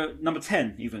number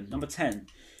 10, number 10,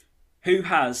 who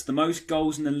has the most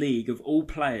goals in the league of all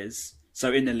players?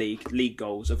 So in the league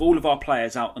goals of all of our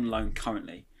players out on loan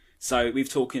currently. So we've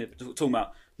talking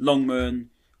about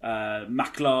Longman,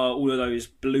 Maklar, all of those,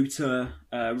 Baluta,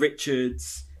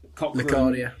 Richards, Cochrane.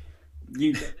 Lacardia.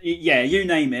 You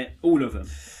name it, all of them.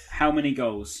 How many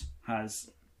goals has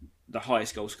the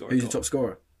highest goal scorer? Who's the top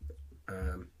scorer?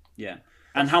 Yeah.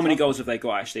 And how many goals have they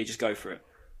got actually? Just go for it.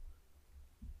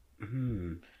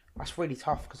 That's really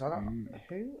tough because I don't know.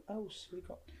 Who else we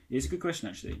got? Yeah, it's a good question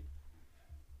actually.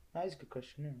 That is a good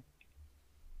question, yeah.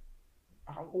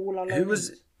 Who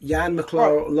was Jan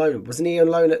McClure on loan? Wasn't he on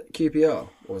loan at QPR?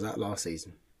 Or was that last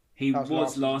season? He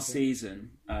was last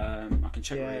season. I can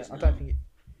check where he is now. I don't think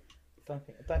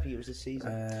it was this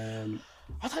season.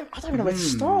 I don't even know where to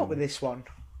start with this one.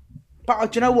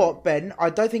 But do you know what, Ben? I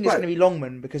don't think it's going to be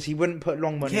Longman because he wouldn't put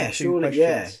Longman in 2 questions.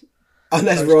 Yeah.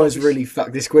 Unless Roy's really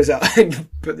fucked this quiz up and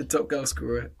put the top goal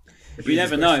scorer in. You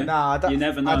never know. Nah, you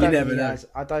never know. I don't think he has.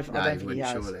 I don't think he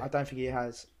has. Surely. I don't think he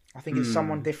has. I think it's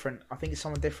someone different.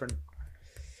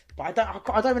 But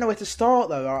I don't even know where to start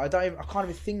though. I can't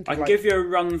even think. I can give you a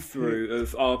run through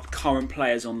of our current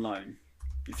players on loan,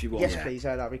 if you want. Yes, please.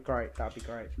 Yeah, that'd be great.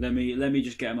 Let me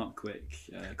just get them up quick.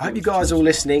 I hope you guys are all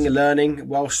listening and learning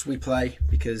whilst we play,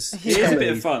 because it is a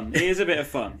bit of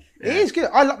fun. It is good.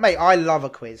 I love a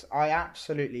quiz. I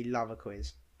absolutely love a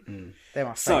quiz. They're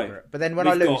my favourite. But then when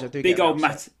I lose, I do big get old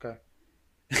upset. Matt.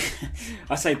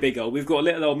 I say big old. We've got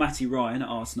little old Matty Ryan at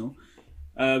Arsenal.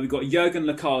 We've got Jurgen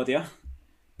Locadia,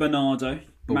 Bernardo,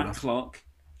 Matt Clark,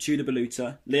 Tudor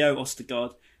Beluta, Leo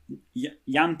Ostergaard,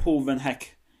 Jan Paul Van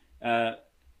Heck, Jan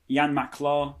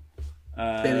Maklar,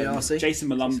 Jason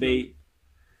Malumbi,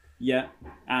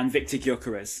 and Victor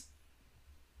Gyökeres.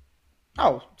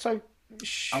 Oh, so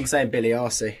I'm saying Billy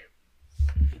Arcee.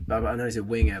 But I know he's a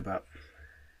winger, but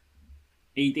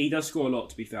he does score a lot.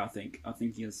 To be fair, I think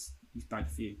he's bagged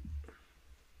a few.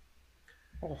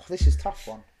 Oh, this is a tough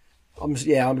one. I'm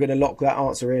going to lock that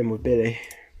answer in with Billy.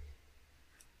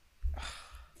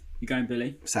 You going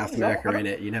Billy? South America,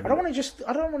 innit? You never. I don't want to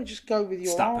just go with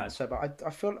your Stat answer, but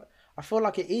I feel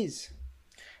like it is.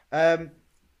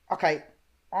 Okay,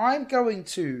 I'm going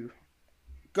to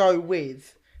go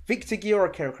with Victor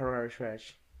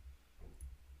Gyökeres.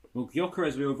 Well,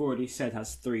 Gyökeres, we've already said,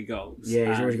 has 3 goals.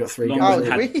 Yeah, he's already got 3 goals.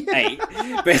 Longman had 8,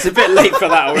 but it's a bit late for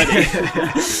that already.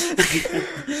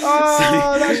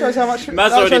 That shows how much.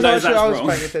 Maz already knows that's I was wrong.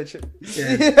 paying attention.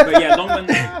 Yeah. But yeah, Longman.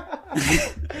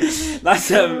 That's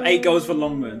 8 goals for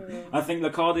Longman. I think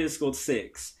Locadia scored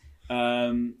 6.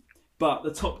 But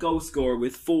the top goal scorer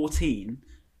with 14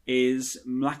 is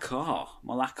Malakar.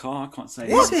 I can't say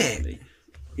Is it.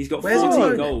 He's got Where's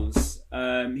 14 goals.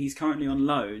 He's currently on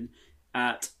loan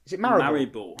at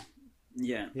Maribor.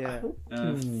 Yeah.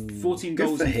 14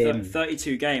 goals in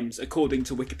 32 games, according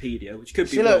to Wikipedia, which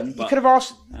could be wrong. You could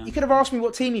have asked me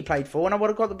what team he played for, and I would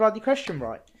have got the bloody question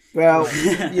right. Well,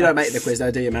 you don't make the quiz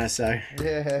though, do you, Maz? So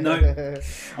no,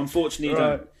 unfortunately, you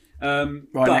don't. Right,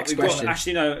 but next question.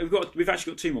 We've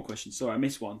actually got 2 more questions. Sorry, I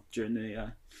missed one during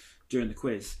the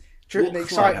quiz. During the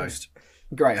excitement.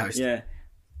 Great host. Yeah.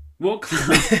 What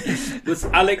club was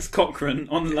Alex Cochrane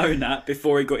on loan at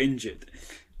before he got injured?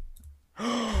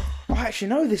 I actually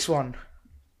know this one.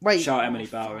 Wait. Shout out Emily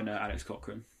Bauer and Alex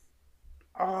Cochrane.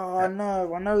 Oh,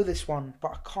 no, I know this one,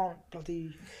 but I can't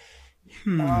bloody...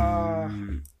 Where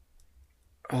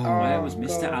was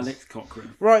Mr. God. Alex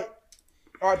Cochrane? Right,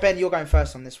 Ben, you're going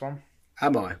first on this one.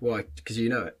 Am I? Why? Because you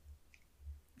know it.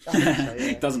 I think so,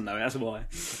 yeah. Doesn't know it, that's why.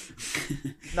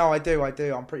 No, I do. I'm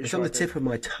pretty it's sure. It's on the tip of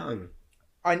my tongue.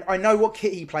 I know what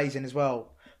kit he plays in as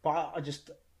well, but I just...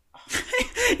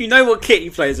 You know what kit he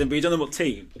plays in, but you don't know what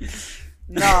team.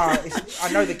 Nah,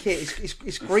 I know the kit.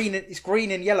 It's green. It's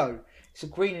green and yellow. It's a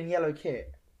green and yellow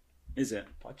kit. Is it?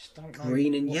 But I just don't know.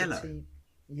 Green and yellow?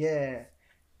 Yeah.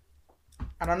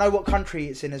 And I know what country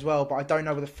it's in as well, but I don't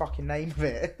know the fucking name of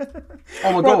it.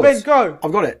 Oh my god! Ben, go.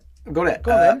 I've got it. Go on then.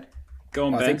 Go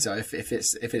on, Ben. I think so. If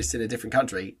it's in a different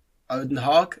country, Den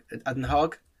Haag,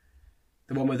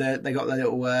 the one where they got the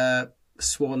little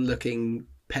swan-looking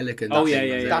pelican. Oh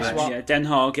yeah. That's what. Yeah, Den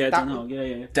Haag. Yeah, Den Haag.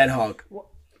 Yeah. Den Haag. What?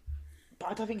 But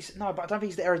I don't think it's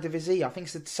the Eredivisie. I think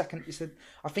it's the second.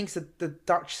 I think it's the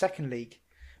Dutch second league.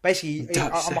 Basically,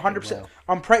 I'm 100%. Well.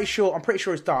 I'm pretty sure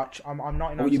it's Dutch. I'm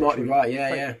not. Oh, you might be right.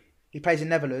 Yeah. He plays in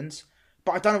Netherlands,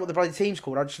 but I don't know what the bloody team's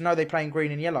called. I just know they play in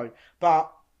green and yellow.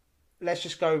 But let's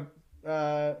just go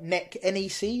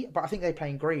NEC. But I think they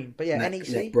play in green. But yeah, NEC.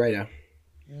 NEC Breda.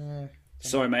 Yeah.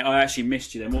 Sorry, mate. I actually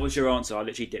missed you then. What was your answer? I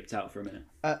literally dipped out for a minute.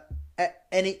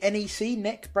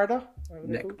 NEC Breda.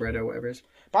 NEC Breda, whatever it is.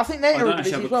 But I think they're I don't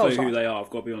actually have a clue who they are. I've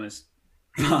got to be honest.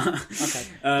 Okay.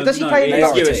 Does he play in the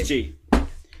USG?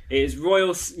 It is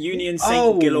Royal Union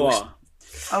Saint Gilloise.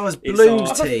 Oh, it's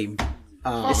Bloom's team.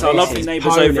 It's our lovely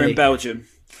neighbours over in Belgium.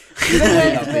 Do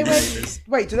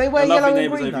they wear yellow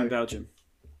and green over in Belgium?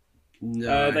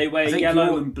 No. They wear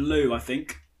yellow and blue, I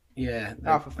think. Yeah, they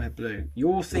wear blue.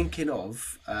 You're thinking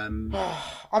of... I'm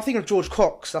thinking of George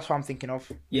Cox. That's what I'm thinking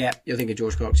of. Yeah, you're thinking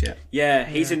George Cox, yeah. Yeah,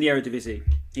 he's in the Eredivisie.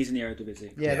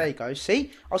 Yeah, there you go.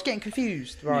 See? I was getting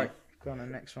confused. Right, go on to the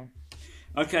next one.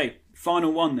 Okay,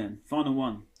 final one then. Final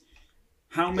one.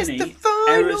 How many it's the final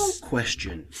errors...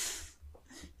 question.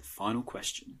 The final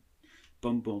question.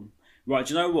 Bum bum. Right,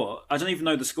 do you know what? I don't even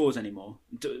know the scores anymore.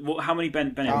 How many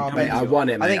Ben? I won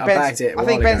it, mate. I bagged it. I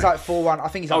think Ben's like 4-1. I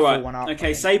think he's like 4-1 up.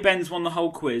 Okay, say Ben's won the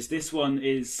whole quiz. This one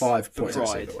is 5 for points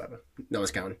pride. or whatever. No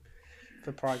one's counting.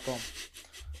 For pride, gone.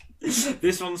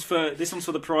 This one's for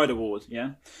the Pride Award.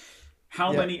 Yeah.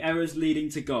 How many errors leading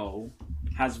to goal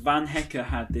has Van Hecker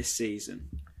had this season?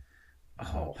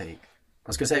 Oh, Pete. I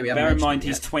was going to say we haven't. Bear in mind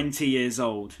he's 20 years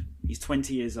old. He's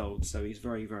 20 years old, so he's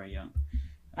very, very young.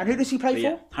 And who does he play for?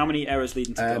 Yeah. How many errors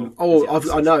leading to goal?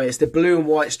 I know it's the blue and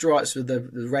white stripes with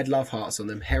the red love hearts on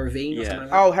them. Heravine or something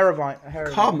like that? Oh,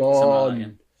 Heravine. Come on.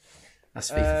 Like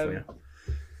That's FIFA for you.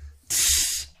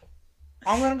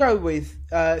 I'm going to go with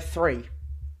 3.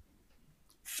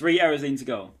 3 errors leading to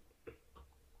goal.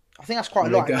 I think that's quite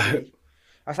a lot. Actually.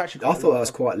 That's actually. I thought that was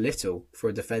quite little for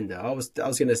a defender. I'll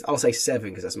say 7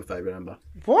 because that's my favourite number.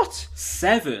 What?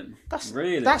 7? That's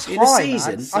really that's in high, a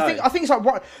season. Man. I think it's like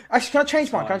what? Actually, can I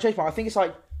change mine? I think it's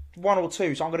like 1 or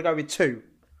 2. So I'm going to go with 2.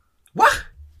 What?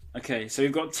 Okay, so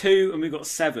we've got 2 and we've got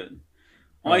 7.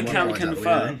 I can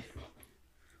confirm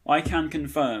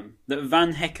that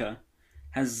Van Hecker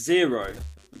has 0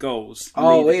 goals.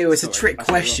 Oh, it's a trick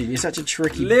question. You're such a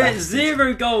tricky bastard.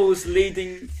 0 goals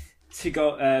leading to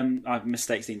goal.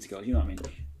 Mistakes leading to goals. You know what I mean?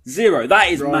 0. That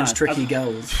is Ryan's mad. tricky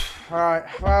goals. All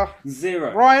right. Well,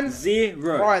 0. Ryan. 0.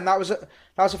 Ryan, that was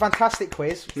a fantastic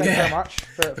quiz. Thank you very much.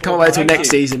 I can't wait until next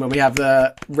season when we have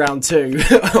round 2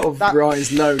 of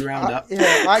Ryan's lone roundup.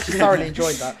 I actually thoroughly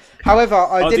enjoyed that. However,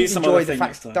 I didn't enjoy the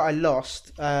fact that I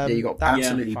lost. You got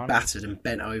absolutely battered and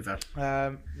bent over.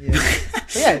 That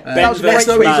was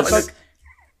a great quiz.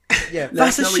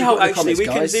 That's a shout. Actually, we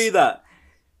can do that.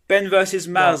 Ben versus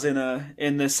Maz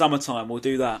in the summertime. We'll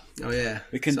do that. Oh yeah,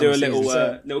 we can do a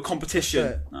little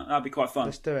competition. That'd be quite fun.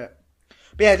 Let's do it.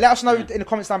 But yeah, let us know in the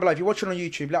comments down below. If you're watching on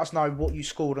YouTube, let us know what you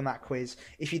scored on that quiz.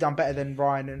 If you've done better than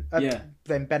Ryan and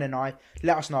than Ben and I,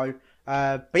 let us know.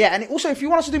 But yeah, and also if you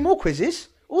want us to do more quizzes,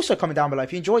 also comment down below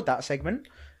if you enjoyed that segment.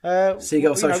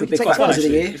 Seagulls Social Big Fight Quiz of the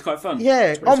Year. It's quite fun.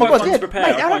 Yeah. Oh my god, yeah,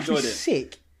 mate, I'm actually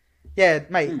sick. Yeah,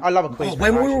 mate, I love a quiz.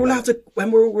 When we're all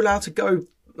allowed to go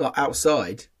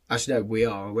outside. Actually, no, we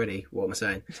are already. What am I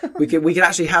saying? We could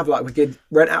actually have we could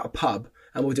rent out a pub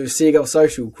and we'll do a Seagull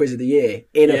Social Quiz of the Year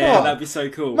in a pub. That'd be so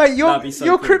cool. Mate,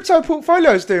 your crypto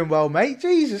portfolio's doing well, mate.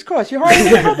 Jesus Christ, you're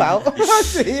hiring a pub out.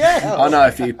 I know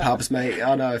a few pubs, mate.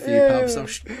 Pubs.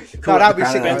 That'd be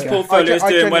sick. Ben's portfolio's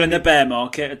doing well in the bear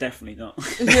market. Definitely not.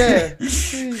 Yeah,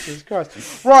 Jesus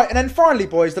Christ. Right, and then finally,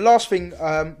 boys, the last thing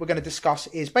we're going to discuss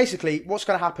is basically what's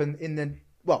going to happen in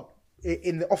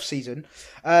the off season.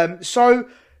 So.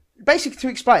 Basically, to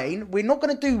explain, we're not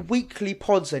going to do weekly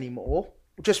pods anymore.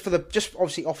 Just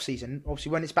obviously off season.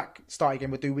 Obviously, when it's back starting again,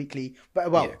 we'll do weekly.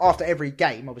 But after every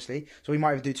game, obviously. So we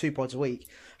might even do 2 pods a week.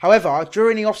 However,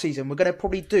 during the off season, we're going to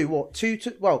probably do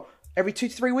every 2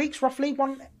 to 3 weeks, roughly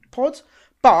 1 pod.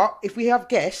 But if we have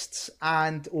guests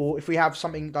or if we have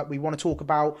something that we want to talk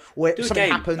about, or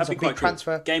something happens, a big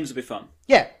transfer, games will be fun.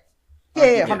 Yeah.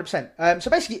 Yeah, 100%.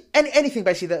 So basically, anything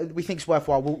that we think is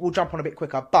worthwhile, we'll jump on a bit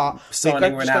quicker. But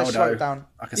signing Ronaldo, slow it down.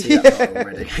 I can see that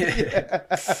already.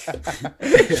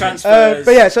 Transfers.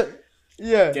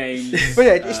 Games. But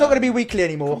yeah, it's not going to be weekly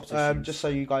anymore. Just so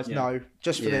you guys know,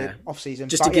 just for the off season.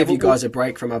 Just to give you guys a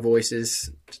break from our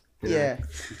voices. Yeah.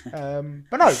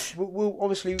 But no,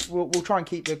 we'll try and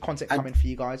keep the content coming for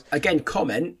you guys. Again,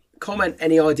 comment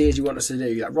any ideas you want us to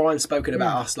do. Like Ryan's spoken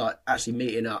about us actually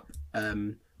meeting up.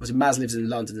 Maz lives in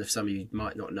London, if some of you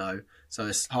might not know, so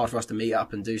it's hard for us to meet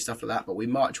up and do stuff like that, but we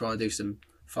might try and do some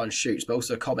fun shoots, but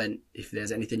also comment if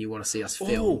there's anything you want to see us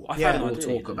film or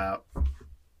talk about.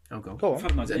 Oh, go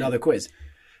on. Is it another quiz?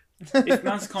 If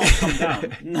Maz can't come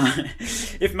down,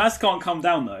 if Maz can't come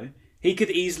down though, he could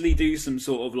easily do some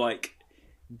sort of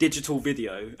digital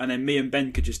video, and then me and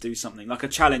Ben could just do something like a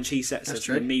challenge he sets us,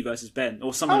 and me versus Ben,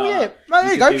 or something like that.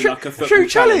 There you go. Do like a football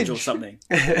challenge or something.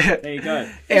 There you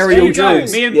go. Aerial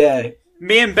drills.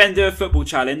 Me and Ben do a football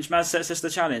challenge. Maz sets us the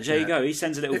challenge. There you go. He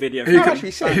sends a little video. Who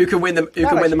can win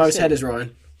the most headers,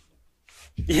 Ryan?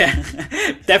 Yeah,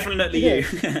 definitely you.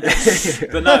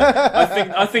 But no,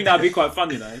 I think that'd be quite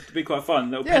fun. It'd be quite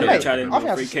fun. Little penalty challenge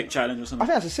or free kick challenge or something. I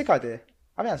think that's a sick idea.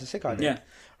 Yeah.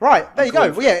 Right, there you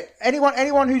go. Well, yeah,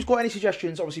 anyone who's got any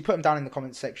suggestions, obviously put them down in the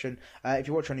comments section. If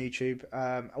you watch on YouTube,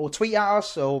 or tweet at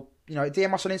us, or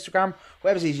DM us on Instagram,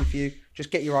 whatever's easy for you. Just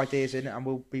get your ideas in, and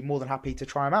we'll be more than happy to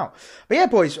try them out. But yeah,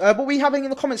 boys, what are we having in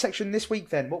the comment section this week?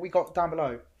 Then, what we got down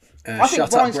below? I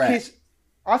think Ryan's quiz.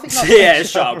 I think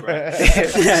shut up, Brett.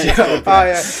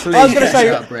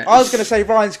 I was gonna say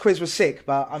Ryan's quiz was sick,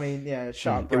 but I mean,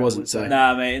 shut up. Brett. It wasn't so.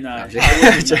 Nah, mate, no.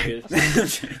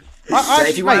 So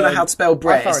if you want to know how to spell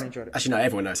Brett, actually no,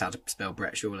 everyone knows how to spell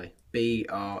Brett. Surely, BRETT.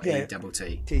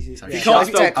 So if you can't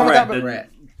spell Brett,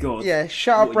 God. Yeah,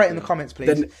 shut up, Brett, in the comments, please.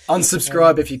 Then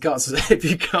unsubscribe if you can't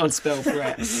spell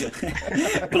Brett.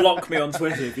 Block me on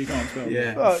Twitter if you can't spell.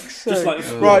 Yeah. Just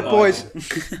right,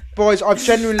 boys. I've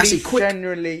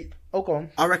genuinely. Oh, go on.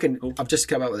 I reckon I've just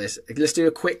come up with this. Let's do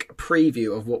a quick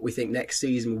preview of what we think next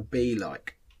season will be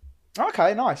like.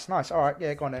 Okay, nice. All right,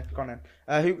 yeah, go on then.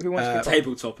 Who wants to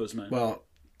table toppers, man? Well,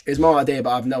 it's my idea,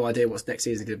 but I have no idea what's next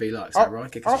season going to be like. So, Ryan,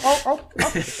 kick us off. I'll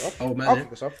kick us off. Old man, I'll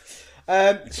kick us off.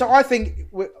 So I think,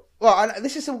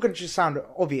 this is all going to just sound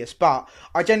obvious, but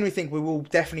I genuinely think we will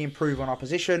definitely improve on our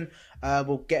position.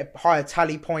 We'll get higher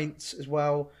tally points as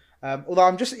well. Although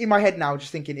I'm just in my head now,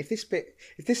 just thinking if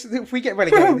we get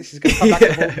relegated, this is going to come back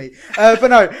and haunt me. But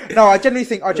no, I genuinely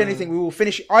think we will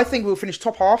finish. I think we'll finish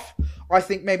top half. I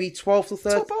think maybe 12th or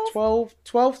 13th.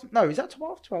 12th. No, is that top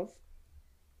half? 12th.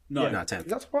 No, 10th. Is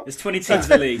that top half? There's 20 teams in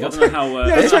the league. I don't know how.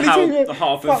 The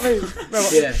half of.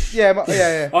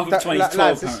 Yeah. Half of 20 is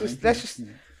 12. Let's just.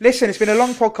 Listen, it's been a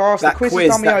long podcast. The quiz has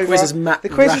done me over. The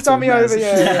quiz has done me over.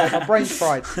 Yeah, my brain's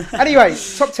fried. Anyway,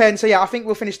 top 10. So yeah, I think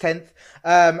we'll finish 10th.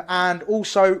 And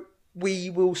also we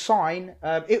will sign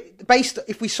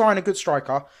if we sign a good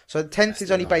striker. So 10th is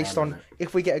only based on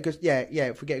if we get a good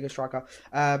if we get a good striker.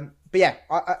 But yeah,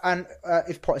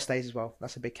 if Potter stays as well,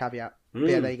 that's a big caveat. But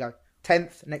yeah, there you go.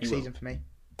 10th next season for me.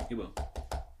 He will.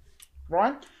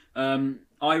 Ryan?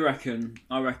 I reckon.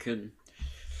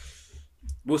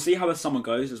 We'll see how the summer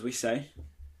goes, as we say,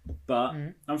 but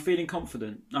I'm feeling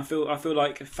confident. I feel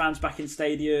like fans back in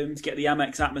stadiums, get the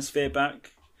Amex atmosphere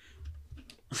back.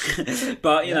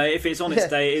 But if it's on its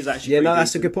day, it is actually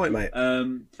that's a good point, mate.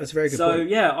 That's a very good point. So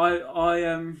yeah,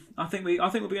 I think we're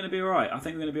going to be all right. I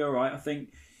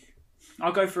think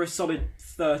I'll go for a solid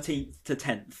 13th to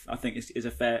 10th. I think is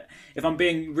a fair. If I'm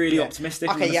being really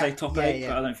optimistic, I'm going to say top 8,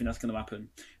 but I don't think that's going to happen.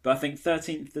 But I think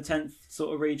 13th to 10th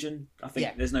sort of region. I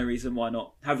think there's no reason why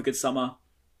not. Have a good summer,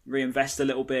 reinvest a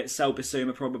little bit. Sell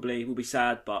Bissouma probably. Will be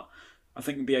sad, but I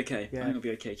think we'll be okay. I think we'll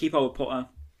be okay. Keep hold of Potter.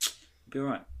 We'll be all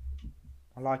right.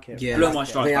 I like it. Yeah, Blow my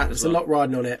strike back there's a lot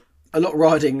riding on it. A lot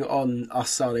riding on us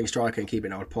signing striker and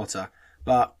keeping old Potter.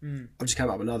 But I've just come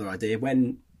up with another idea.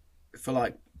 When for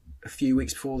like a few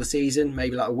weeks before the season,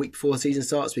 maybe like a week before the season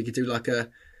starts, we could do like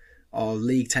our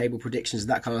league table predictions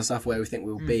and that kind of stuff, where we think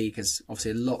we'll be, because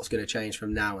obviously a lot's going to change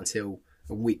from now until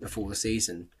a week before the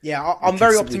season. Yeah, I'm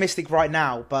very optimistic right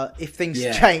now, but if things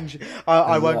change,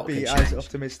 I won't be as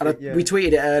optimistic. And we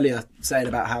tweeted it earlier saying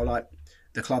about how like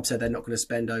the club said they're not going to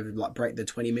spend over break the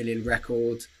 20 million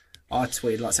record. I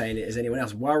tweeted saying, is anyone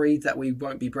else worried that we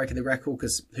won't be breaking the record?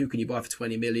 Because who can you buy for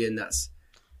 20 million? That's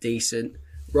decent.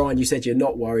 Ryan, you said you're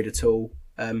not worried at all.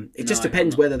 It just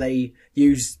depends whether they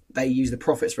use the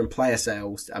profits from player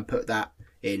sales and put that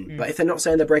in. But if they're not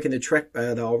saying they're breaking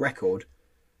our record,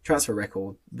 transfer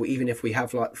record, even if we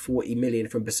have 40 million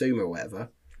from Bissouma or whatever,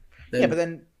 then... but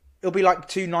then it'll be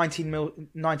like 19 million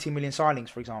signings,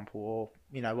 for example, or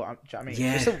what I mean.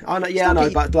 Yeah, I know.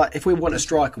 But if we want a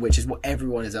striker, which is what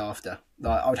everyone is after,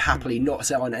 I would happily not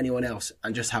sign anyone else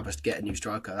and just have us get a new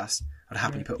striker. I'd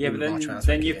happily put all of our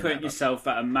transfer. Then you're putting yourself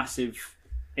at a massive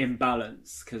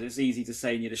imbalance, because it's easy to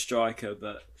say you need a striker,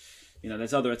 but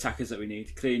there's other attackers that we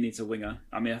need. Clearly needs a winger.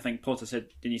 I mean, I think Potter said,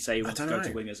 didn't you say he wants to go to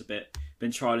wingers a bit?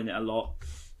 Been trialling it a lot.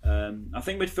 I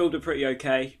think midfield are pretty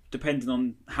okay, depending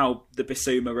on how the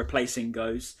Bissouma replacing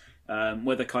goes.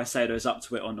 Whether Caicedo is up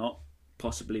to it or not,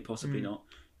 possibly not.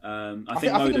 I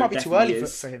think it might be too early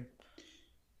for him.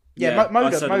 Yeah,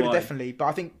 Moda definitely, but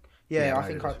I think I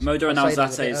think Moda and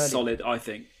Alzate is solid. I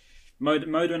think Moda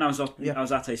and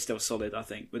Alzate is still solid. I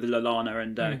think with Lallana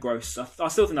and Gross, I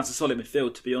still think that's a solid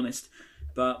midfield, to be honest.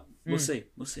 But we'll see,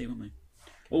 won't we?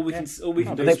 All we can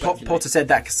do. I think Potter said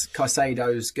that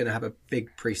Caicedo's going to have a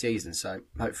big pre-season, so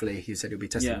hopefully he said he'll be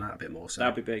testing that a bit more. So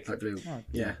that'd be big. Hopefully,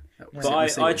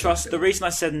 But I trust. The reason I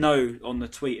said no on the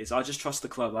tweet is I just trust the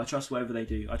club. I trust whatever they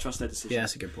do. I trust their decisions. Yeah,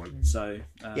 that's a good point. So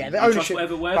the ownership,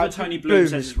 whatever Tony Bloom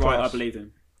says is right, I believe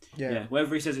him. Yeah,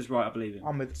 whatever he says is right, I believe him.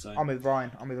 I'm with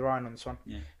Ryan. I'm with Ryan on this one.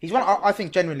 Yeah. He's one. I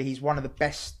think generally he's one of the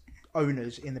best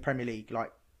owners in the Premier League.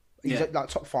 He's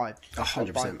top 5.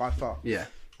 100% by far. Yeah.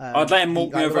 I'd let him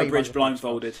walk me over a bridge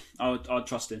blindfolded. I'd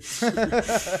trust him.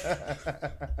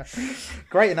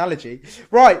 Great analogy.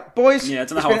 Right, boys. Yeah, I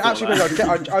don't know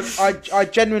how I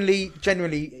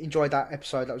genuinely enjoyed that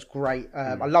episode. That was great.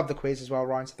 I love the quiz as well,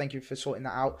 Ryan. So thank you for sorting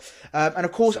that out. And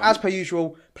of course, as per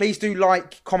usual, please do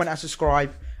like, comment, and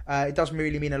subscribe. It does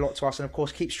really mean a lot to us. And of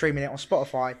course, keep streaming it on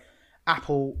Spotify,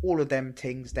 Apple, all of them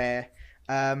things there.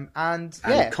 And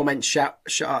comment, shut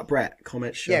up, Brett.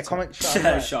 Comment, shut up. Comment, shut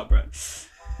up, shut up, Brett.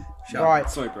 Right,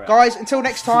 sorry, Brett. Guys, until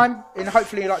next time, in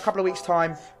hopefully a couple of weeks'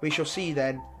 time, we shall see you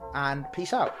then, and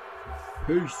peace out.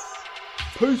 Peace.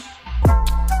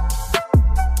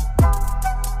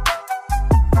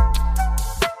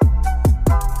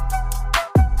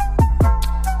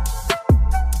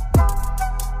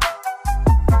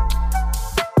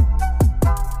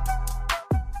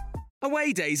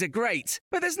 Away days are great,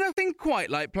 but there's nothing quite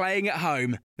like playing at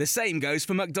home. The same goes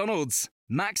for McDonald's.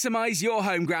 Maximise your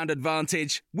home ground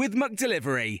advantage with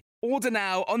McDelivery. Order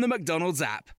now on the McDonald's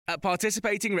app. At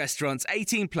participating restaurants,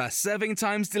 18 plus serving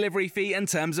times, delivery fee and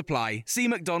terms apply. See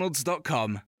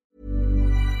mcdonalds.com.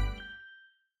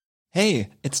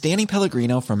 Hey, it's Danny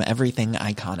Pellegrino from Everything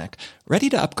Iconic. Ready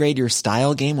to upgrade your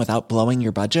style game without blowing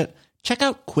your budget? Check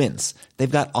out Quince. They've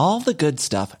got all the good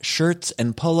stuff, shirts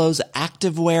and polos,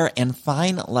 activewear, and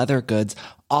fine leather goods,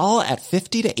 all at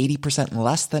 50 to 80%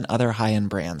 less than other high-end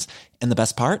brands. And the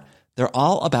best part? They're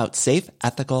all about safe,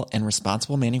 ethical, and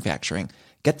responsible manufacturing.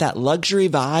 Get that luxury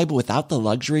vibe without the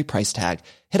luxury price tag.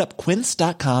 Hit up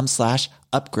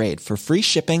quince.com/upgrade for free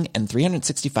shipping and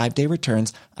 365-day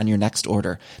returns on your next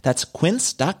order. That's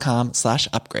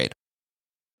quince.com/upgrade.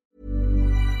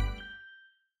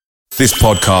 This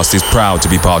podcast is proud to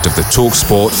be part of the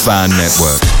TalkSport Fan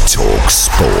Network.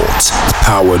 TalkSport.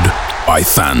 Powered by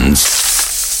fans.